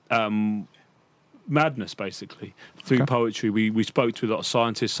madness, basically, through poetry. We spoke to a lot of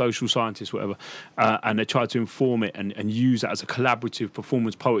scientists, social scientists, whatever, and they tried to inform it and use that as a collaborative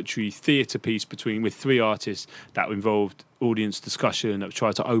performance poetry theatre piece with three artists that involved audience discussion, that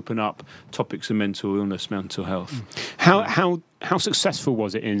tried to open up topics of mental illness, mental health. How successful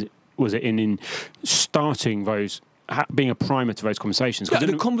was it in starting those, being a primer to those conversations? Yeah,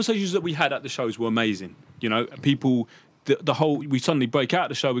 the conversations that we had at the shows were amazing. You know, people... The whole, we suddenly break out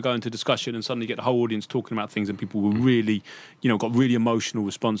the show, we go into discussion, and suddenly get the whole audience talking about things, and people were really, you know, got really emotional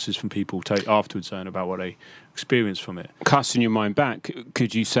responses from people afterwards saying about what they experienced from it. Casting your mind back,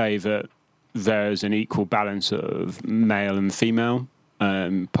 could you say that there's an equal balance of male and female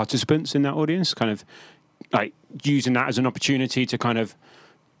participants in that audience, kind of like using that as an opportunity to kind of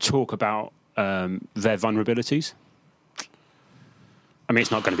talk about their vulnerabilities? I mean,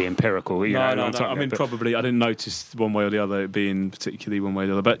 it's not going to be empirical. No. I mean, probably, I didn't notice one way or the other it being particularly one way or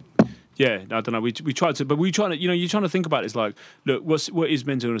the other. But yeah, I don't know. We tried to, but we trying to, you know, you're trying to think about it. It's like, look, what is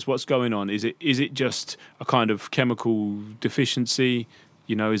mental illness? What's going on? Is it just a kind of chemical deficiency?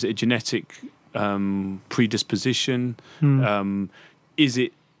 You know, is it a genetic predisposition? Is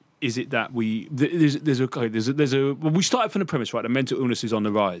it that we we started from the premise, right, that mental illness is on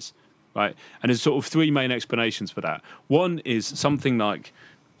the rise. Right, and there's sort of three main explanations for that. One is something like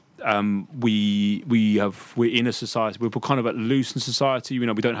we're in a society, we're kind of at loose in society. You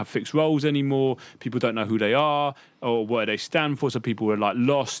know, we don't have fixed roles anymore. People don't know who they are or what they stand for. So people are like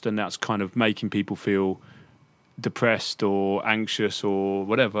lost, and that's kind of making people feel depressed or anxious or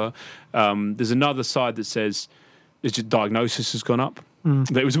whatever. There's another side that says there's just diagnosis has gone up.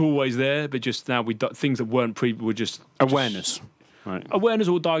 It was always there, but just now things that weren't were just awareness. Right. Awareness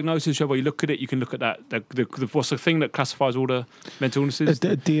or diagnosis, whichever you look at it, you can look at that. What's the thing that classifies all the mental illnesses?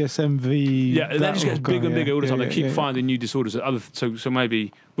 The DSMV. Yeah, that just gets bigger and bigger all the time. They keep finding new disorders. So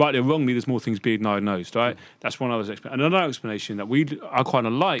maybe, rightly or wrongly, there's more things being diagnosed, right? That's one other explanation. Another explanation that I kind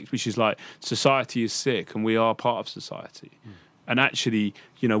of liked, which is like, society is sick and we are part of society. And actually,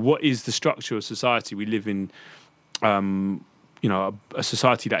 you know, what is the structure of society? We live in, you know, a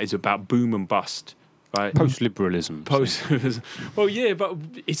society that is about boom and bust. Right. Post-liberalism. Well, yeah, but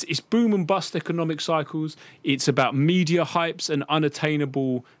it's boom and bust economic cycles. It's about media hypes and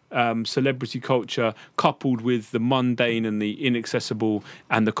unattainable celebrity culture coupled with the mundane and the inaccessible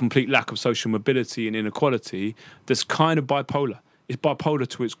and the complete lack of social mobility and inequality that's kind of bipolar. It's bipolar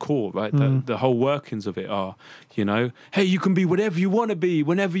to its core, right? The whole workings of it are, you know, hey, you can be whatever you want to be,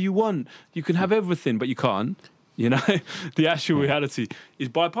 whenever you want. You can have everything, but you can't. You know, the actual reality is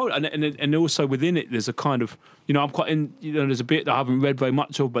bipolar, and also within it, there's a kind of, you know, I'm quite in. You know, there's a bit that I haven't read very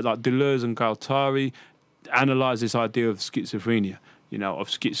much of, but like Deleuze and Guattari analyze this idea of schizophrenia. You know, of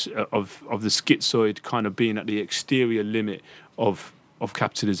the schizoid kind of being at the exterior limit of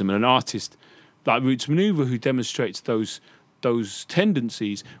capitalism, and an artist like Roots Maneuver who demonstrates those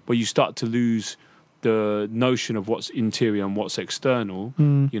tendencies where you start to lose the notion of what's interior and what's external.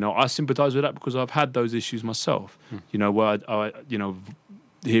 You know, I sympathise with that because I've had those issues myself. You know, where I you know,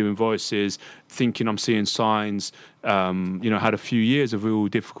 hearing voices, thinking I'm seeing signs. You know, had a few years of real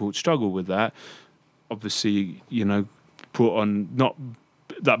difficult struggle with that. Obviously, you know, brought on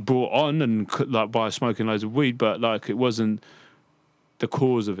and like by smoking loads of weed, but like it wasn't the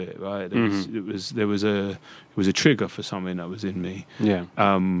cause of it, right? There was a trigger for something that was in me. Yeah.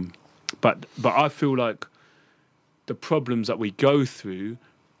 But I feel like the problems that we go through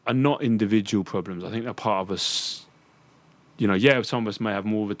are not individual problems. I think they're part of us. Some of us may have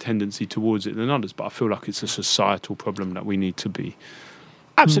more of a tendency towards it than others, but I feel like it's a societal problem that we need to be.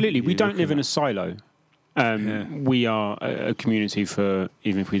 Absolutely. We don't live in a silo. We are a community for,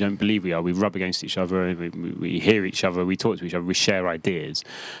 even if we don't believe we are, we rub against each other, we hear each other, we talk to each other, we share ideas.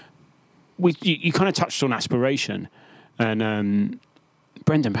 You kind of touched on aspiration, and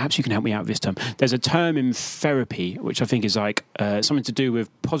Brendan, perhaps you can help me out with this term. There's a term in therapy which I think is like something to do with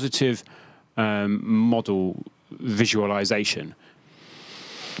positive model visualization.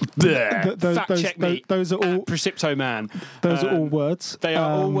 Fact check me. Those are all Precipto Man. Those are all words. They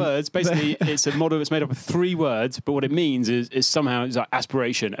are all words. Basically, it's a model that's made up of 3 words, but what it means is somehow it's like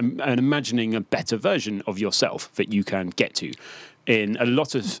aspiration and imagining a better version of yourself that you can get to. In a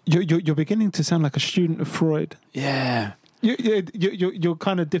lot of you're beginning to sound like a student of Freud. Yeah. You're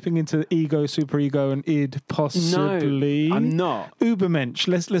kind of dipping into ego, superego, and id possibly. No, I'm not. Ubermensch.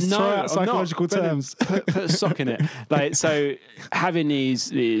 Let's try out psychological terms. Put a sock in it. Like, so having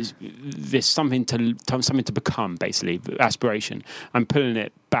these is this something to become, basically aspiration. I'm pulling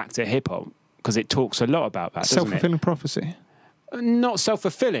it back to hip hop because it talks a lot about that. Self-fulfilling prophecy. Not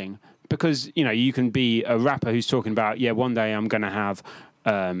self-fulfilling, because you can be a rapper who's talking about one day I'm going to have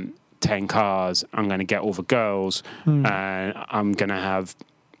 10 cars, I'm going to get all the girls, and I'm going to have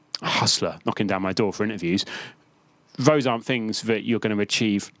a hustler knocking down my door for interviews. Those aren't things that you're going to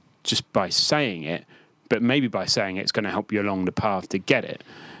achieve just by saying it, but maybe by saying it's going to help you along the path to get it.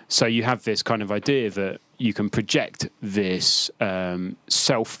 So you have this kind of idea that you can project this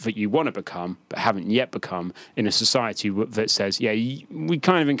self that you want to become, but haven't yet become, in a society that says, we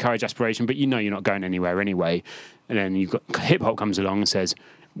kind of encourage aspiration, but you're not going anywhere anyway. And then you've got hip-hop comes along and says,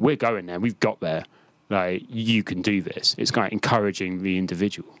 we're going there, we've got there, like, you can do this. It's kind of encouraging the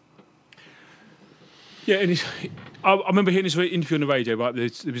individual. Yeah, and I remember hearing this interview on the radio, right?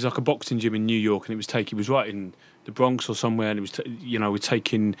 There was like a boxing gym in New York, and he was right in the Bronx or somewhere, and it was, we're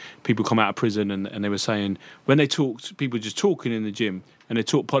taking people come out of prison, and they were saying, when they talked, people were just talking in the gym, and they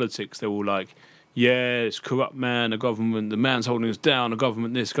talked politics, they were all like, it's corrupt, man, the government, the man's holding us down, the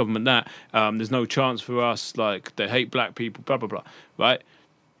government this, government that, there's no chance for us, like, they hate black people, blah, blah, blah, right?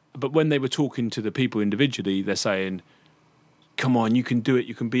 But when they were talking to the people individually, they're saying, come on, you can do it,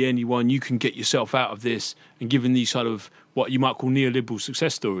 you can be anyone, you can get yourself out of this, and given these sort of what you might call neoliberal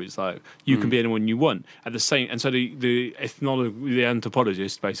success stories, like, you can be anyone you want. At the same, and so the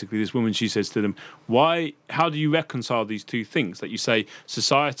anthropologist, basically, this woman, she says to them, how do you reconcile these two things? That you say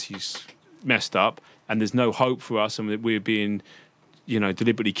society's messed up and there's no hope for us and we're being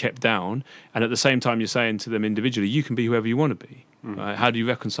deliberately kept down, and at the same time you're saying to them individually, you can be whoever you want to be. Right? How do you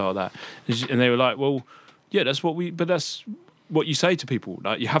reconcile that? And they were like, well, that's what you say to people.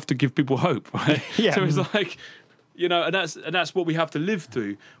 Like, you have to give people hope, right? Yeah. So it's like, and that's what we have to live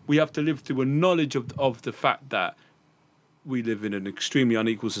through. We have to live through a knowledge of the fact that we live in an extremely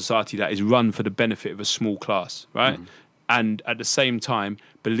unequal society that is run for the benefit of a small class, right? And at the same time,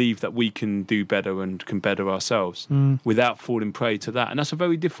 believe that we can do better and can better ourselves without falling prey to that. And that's a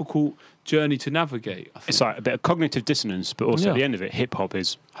very difficult journey to navigate, I think. It's like a bit of cognitive dissonance, but also at the end of it, hip-hop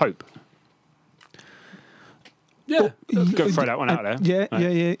is hope. Yeah. Go throw that one out there. Yeah.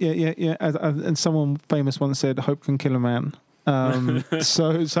 And someone famous once said, "Hope can kill a man."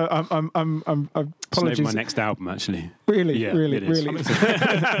 So I'm It's the name of my next album, actually. Really.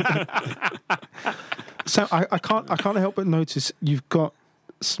 So I can't help but notice you've got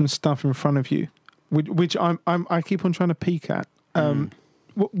some stuff in front of you, which I keep on trying to peek at.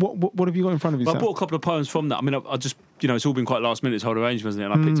 What have you got in front of you? Well, I bought a couple of poems from that. I mean, I just, it's all been quite last minute, this whole arrangement, isn't it?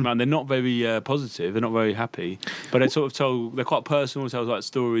 And I picked them out, and they're not very positive. They're not very happy, but they sort of they're quite personal. Tell like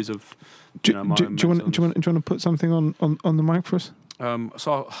stories of, do you want to put something on the mic for us?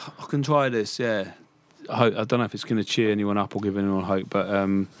 So I can try this. Yeah. I don't know if it's going to cheer anyone up or give anyone hope, but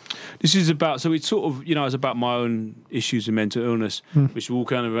this is about, so it's sort of, it's about my own issues and mental illness, which all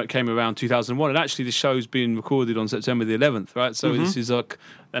kind of came around 2001, and actually the show's been recorded on September the 11th, right? So this is like,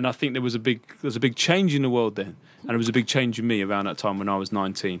 and I think there was a big change in the world then, and there was a big change in me around that time when I was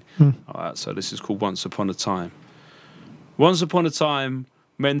 19. All right, so this is called Once Upon a Time. Once upon a time,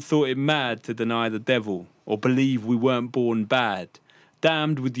 men thought it mad to deny the devil or believe we weren't born bad.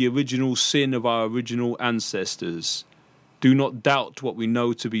 Damned with the original sin of our original ancestors. Do not doubt what we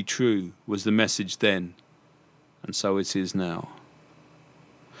know to be true, was the message then, and so it is now.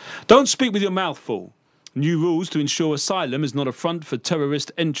 Don't speak with your mouth full. New rules to ensure asylum is not a front for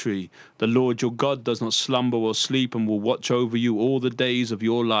terrorist entry. The Lord your God does not slumber or sleep and will watch over you all the days of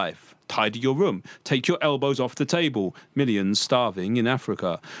your life. Tidy your room. Take your elbows off the table. Millions starving in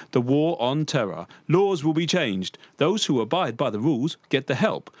Africa. The war on terror. Laws will be changed. Those who abide by the rules get the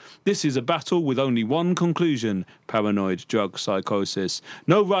help. This is a battle with only one conclusion. Paranoid drug psychosis.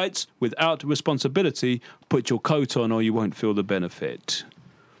 No rights without responsibility. Put your coat on or you won't feel the benefit.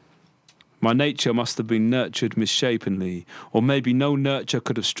 My nature must have been nurtured misshapenly, or maybe no nurture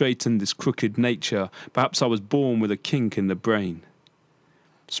could have straightened this crooked nature. Perhaps I was born with a kink in the brain.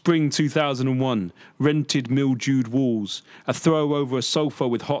 Spring 2001, rented mildewed walls, a throw over a sofa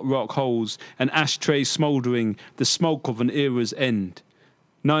with hot rock holes, an ashtray smouldering, the smoke of an era's end.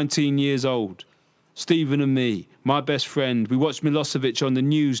 19 years old. Stephen and me, my best friend, we watched Milosevic on the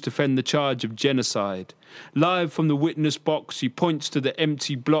news defend the charge of genocide. Live from the witness box, he points to the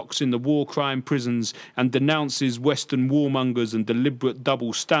empty blocks in the war crime prisons and denounces Western warmongers and deliberate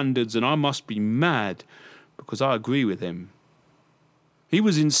double standards, and I must be mad because I agree with him. He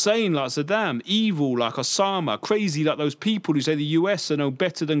was insane like Saddam, evil like Osama, crazy like those people who say the US are no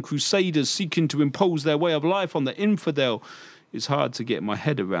better than crusaders seeking to impose their way of life on the infidel. It's hard to get my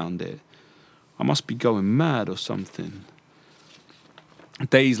head around it. I must be going mad or something.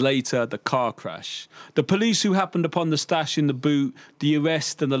 Days later, the car crash. The police who happened upon the stash in the boot, the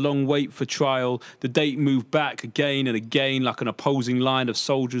arrest and the long wait for trial, the date moved back again and again like an opposing line of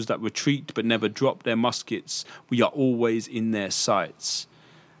soldiers that retreat but never drop their muskets. We are always in their sights.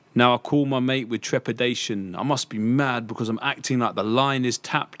 Now I call my mate with trepidation. I must be mad because I'm acting like the line is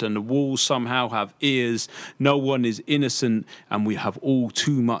tapped and the walls somehow have ears. No one is innocent and we have all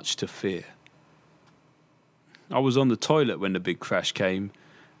too much to fear. I was on the toilet when the big crash came.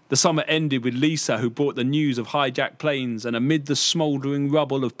 The summer ended with Lisa, who brought the news of hijacked planes, and amid the smouldering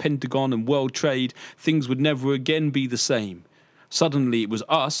rubble of Pentagon and World Trade, things would never again be the same. Suddenly it was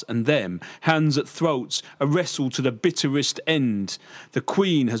us and them, hands at throats, a wrestle to the bitterest end. The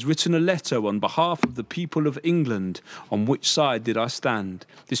Queen has written a letter on behalf of the people of England. On which side did I stand?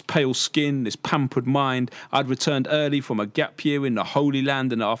 This pale skin, this pampered mind. I'd returned early from a gap year in the Holy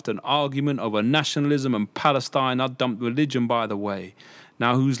Land, and after an argument over nationalism and Palestine, I'd dumped religion by the way.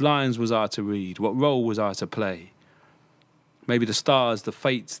 Now whose lines was I to read? What role was I to play? Maybe the stars, the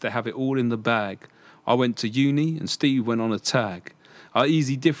fates, they have it all in the bag. I went to uni and Steve went on a tag. Our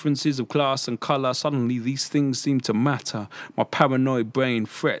easy differences of class and colour, suddenly these things seem to matter. My paranoid brain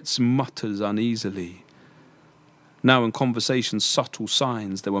frets, mutters uneasily. Now in conversation's subtle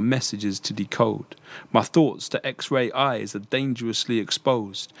signs, there were messages to decode. My thoughts to X-ray eyes are dangerously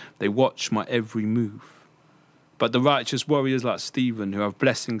exposed. They watch my every move. But the righteous warriors like Stephen, who have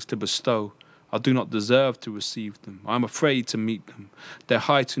blessings to bestow, I do not deserve to receive them. I am afraid to meet them. Their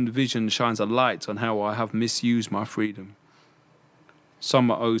heightened vision shines a light on how I have misused my freedom.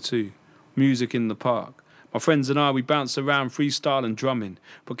 Summer 02, music in the park. My friends and I, we bounce around freestyle and drumming,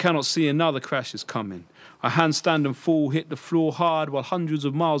 but cannot see another crash is coming. I handstand and fall, hit the floor hard, while hundreds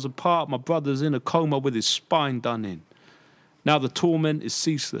of miles apart, my brother's in a coma with his spine done in. Now the torment is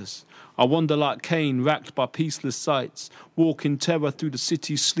ceaseless. I wander like Cain, racked by peaceless sights, walk in terror through the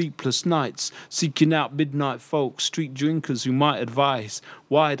city's sleepless nights, seeking out midnight folk, street drinkers who might advise.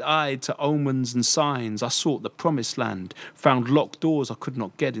 Wide-eyed to omens and signs, I sought the promised land, found locked doors I could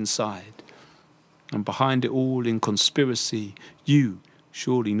not get inside. And behind it all, in conspiracy, you,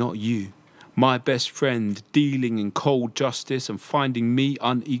 surely not you, my best friend, dealing in cold justice and finding me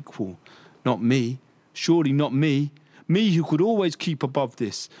unequal. Not me, surely not me. Me who could always keep above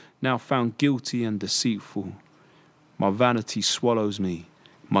this, now found guilty and deceitful. My vanity swallows me,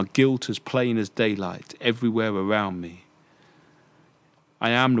 my guilt as plain as daylight, everywhere around me. I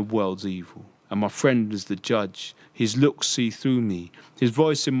am the world's evil, and my friend is the judge. His looks see through me. His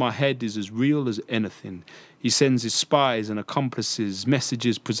voice in my head is as real as anything. He sends his spies and accomplices.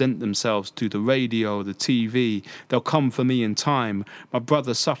 Messages present themselves to the radio, the TV. They'll come for me in time. My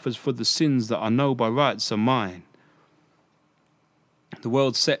brother suffers for the sins that I know by rights are mine. The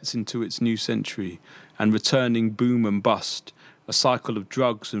world sets into its new century, and returning boom and bust, a cycle of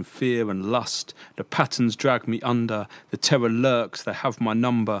drugs and fear and lust. The patterns drag me under, the terror lurks, they have my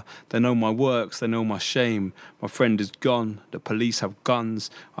number, they know my works, they know my shame. My friend is gone, the police have guns,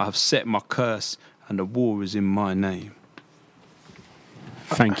 I have set my curse, and the war is in my name.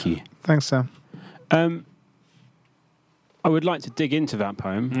 Thank you. Thanks, Sam. I would like to dig into that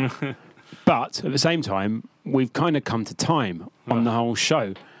poem, but at the same time, we've kind of come to time on the whole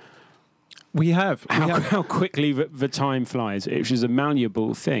show. We have. How quickly the time flies, which is a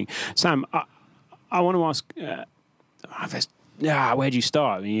malleable thing. Sam, I want to ask, there's where do you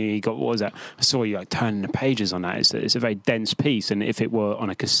start? You got, what was that? I saw you like turning the pages on that. It's a very dense piece, and if it were on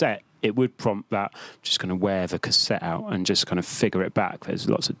a cassette, it would prompt that. Just kind of wear the cassette out and just kind of figure it back. There's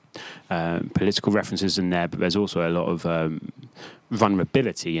lots of political references in there, but there's also a lot of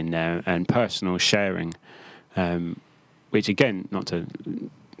vulnerability in there and personal sharing, which again, not to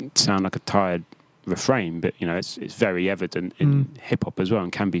sound like a tired refrain, but it's very evident in hip hop as well,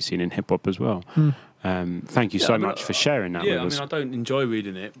 and can be seen in hip hop as well. Thank you so much for sharing that with us. I don't enjoy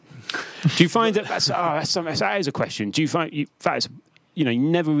reading it. Do you find that that is a question? Do you find that's you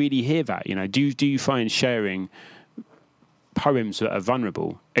never really hear that? Do you find sharing poems that are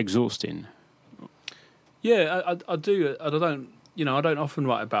vulnerable exhausting? Yeah, I do. I don't. I don't often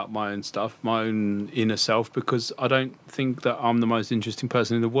write about my own stuff, my own inner self, because I don't think that I'm the most interesting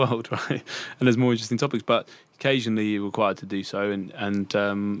person in the world, right? And there's more interesting topics, but occasionally you're required to do so, and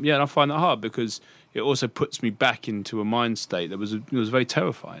I find that hard because it also puts me back into a mind state that was very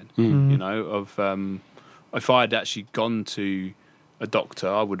terrifying. If I had actually gone to a doctor,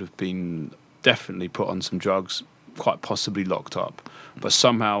 I would have been definitely put on some drugs, quite possibly locked up. But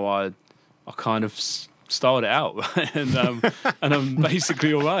somehow I kind of styled it out, right? and I'm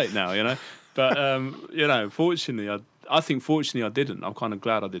basically all right now, But fortunately, I think fortunately I didn't. I'm kind of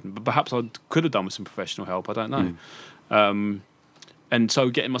glad I didn't. But perhaps I could have done with some professional help. I don't know. And so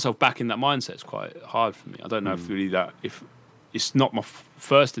getting myself back in that mindset is quite hard for me. I don't know if it's not my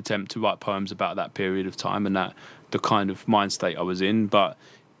first attempt to write poems about that period of time and that the kind of mind state I was in, but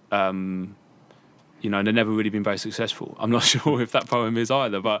they've never really been very successful. I'm not sure if that poem is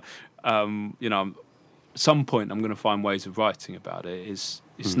either, but at some point I'm going to find ways of writing about it. It's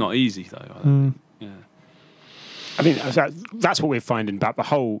not easy though. I don't think. Yeah. I think that's what we're finding about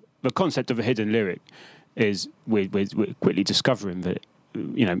the concept of a hidden lyric is we're quickly discovering that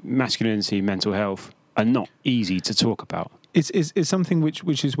masculinity, mental health are not easy to talk about. It's something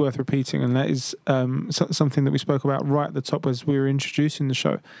which is worth repeating, and that is something that we spoke about right at the top as we were introducing the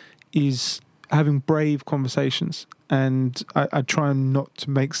show, is having brave conversations. And I try not to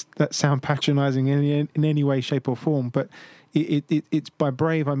make that sound patronising in any way, shape or form, but it's by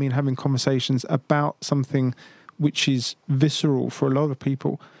brave I mean having conversations about something which is visceral for a lot of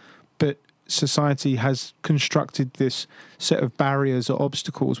people, but society has constructed this set of barriers or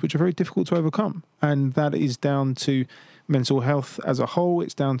obstacles which are very difficult to overcome, and that is down to mental health as a whole.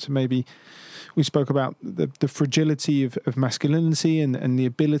 It's down to maybe we spoke about the fragility of masculinity and the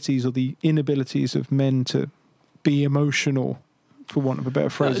abilities or the inabilities of men to be emotional, for want of a better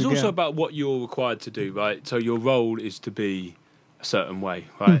phrase. It's also about what you're required to do, right? So your role is to be a certain way,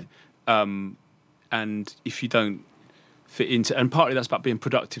 right? And if you don't fit into, and partly that's about being a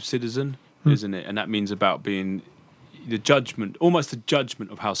productive citizen, isn't it? And that means about being almost the judgment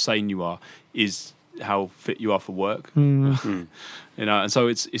of how sane you are is how fit you are for work. And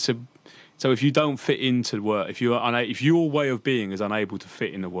so so if you don't fit into work, if your way of being is unable to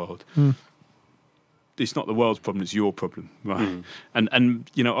fit in the world, it's not the world's problem, it's your problem, right? And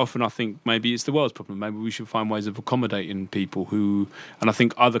often I think maybe it's the world's problem. Maybe we should find ways of accommodating people who, and I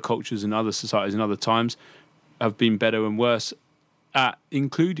think other cultures and other societies and other times have been better and worse at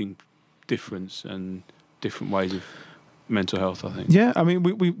including difference and different ways of mental health, I think. Yeah, I mean,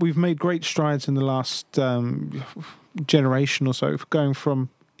 we've made great strides in the last generation or so, going from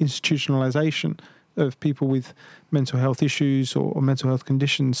institutionalization of people with mental health issues or mental health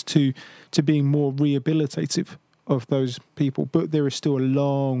conditions to being more rehabilitative of those people. But there is still a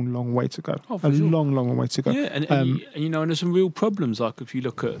long, long way to go. Long way to go. Yeah, and there's some real problems. Like if you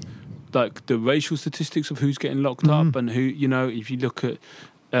look at like the racial statistics of who's getting locked up, and who, if you look at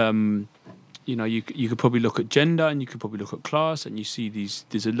you could probably look at gender, and you could probably look at class, and you see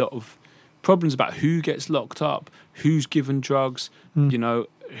there's a lot of problems about who gets locked up, who's given drugs,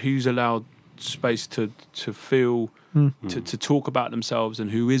 who's allowed space to feel, to talk about themselves,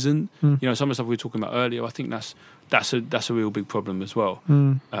 and who isn't. Some of the stuff we were talking about earlier, I think that's a real big problem as well.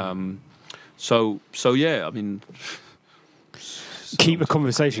 So yeah, I mean, keep the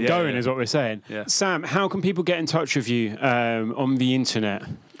conversation going is what we're saying. Yeah. Sam, how can people get in touch with you on the internet?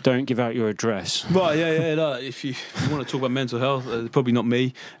 Don't give out your address. Right, yeah. No, if you want to talk about mental health, probably not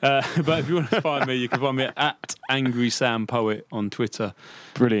me. But if you want to find me, you can find me at Angry Sam Poet on Twitter.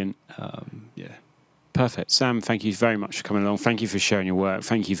 Brilliant. Yeah. Perfect. Sam, thank you very much for coming along. Thank you for sharing your work.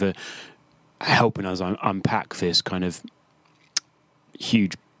 Thank you for helping us unpack this kind of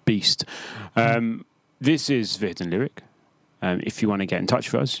huge beast. This is The Hidden Lyric. If you want to get in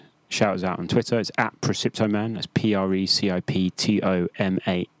touch with us, shout us out on Twitter. It's at Preciptoman. That's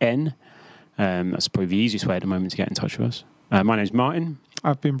PRECIPTOMAN. That's probably the easiest way at the moment to get in touch with us. My name's Martin.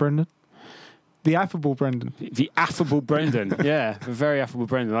 I've been Brendan. The affable Brendan. The affable Brendan. Yeah, the very affable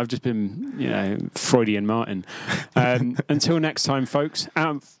Brendan. I've just been, Freudian Martin. Until next time, folks.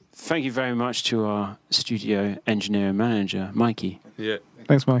 Thank you very much to our studio engineer and manager, Mikey. Yeah.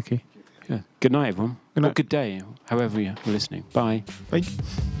 Thanks, Mikey. Yeah. Good night, everyone. Good night. Or good day, however you're listening. Bye. Bye.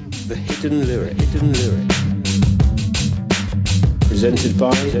 The Hidden Lyric. Presented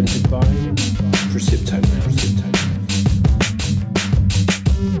by Preciptone.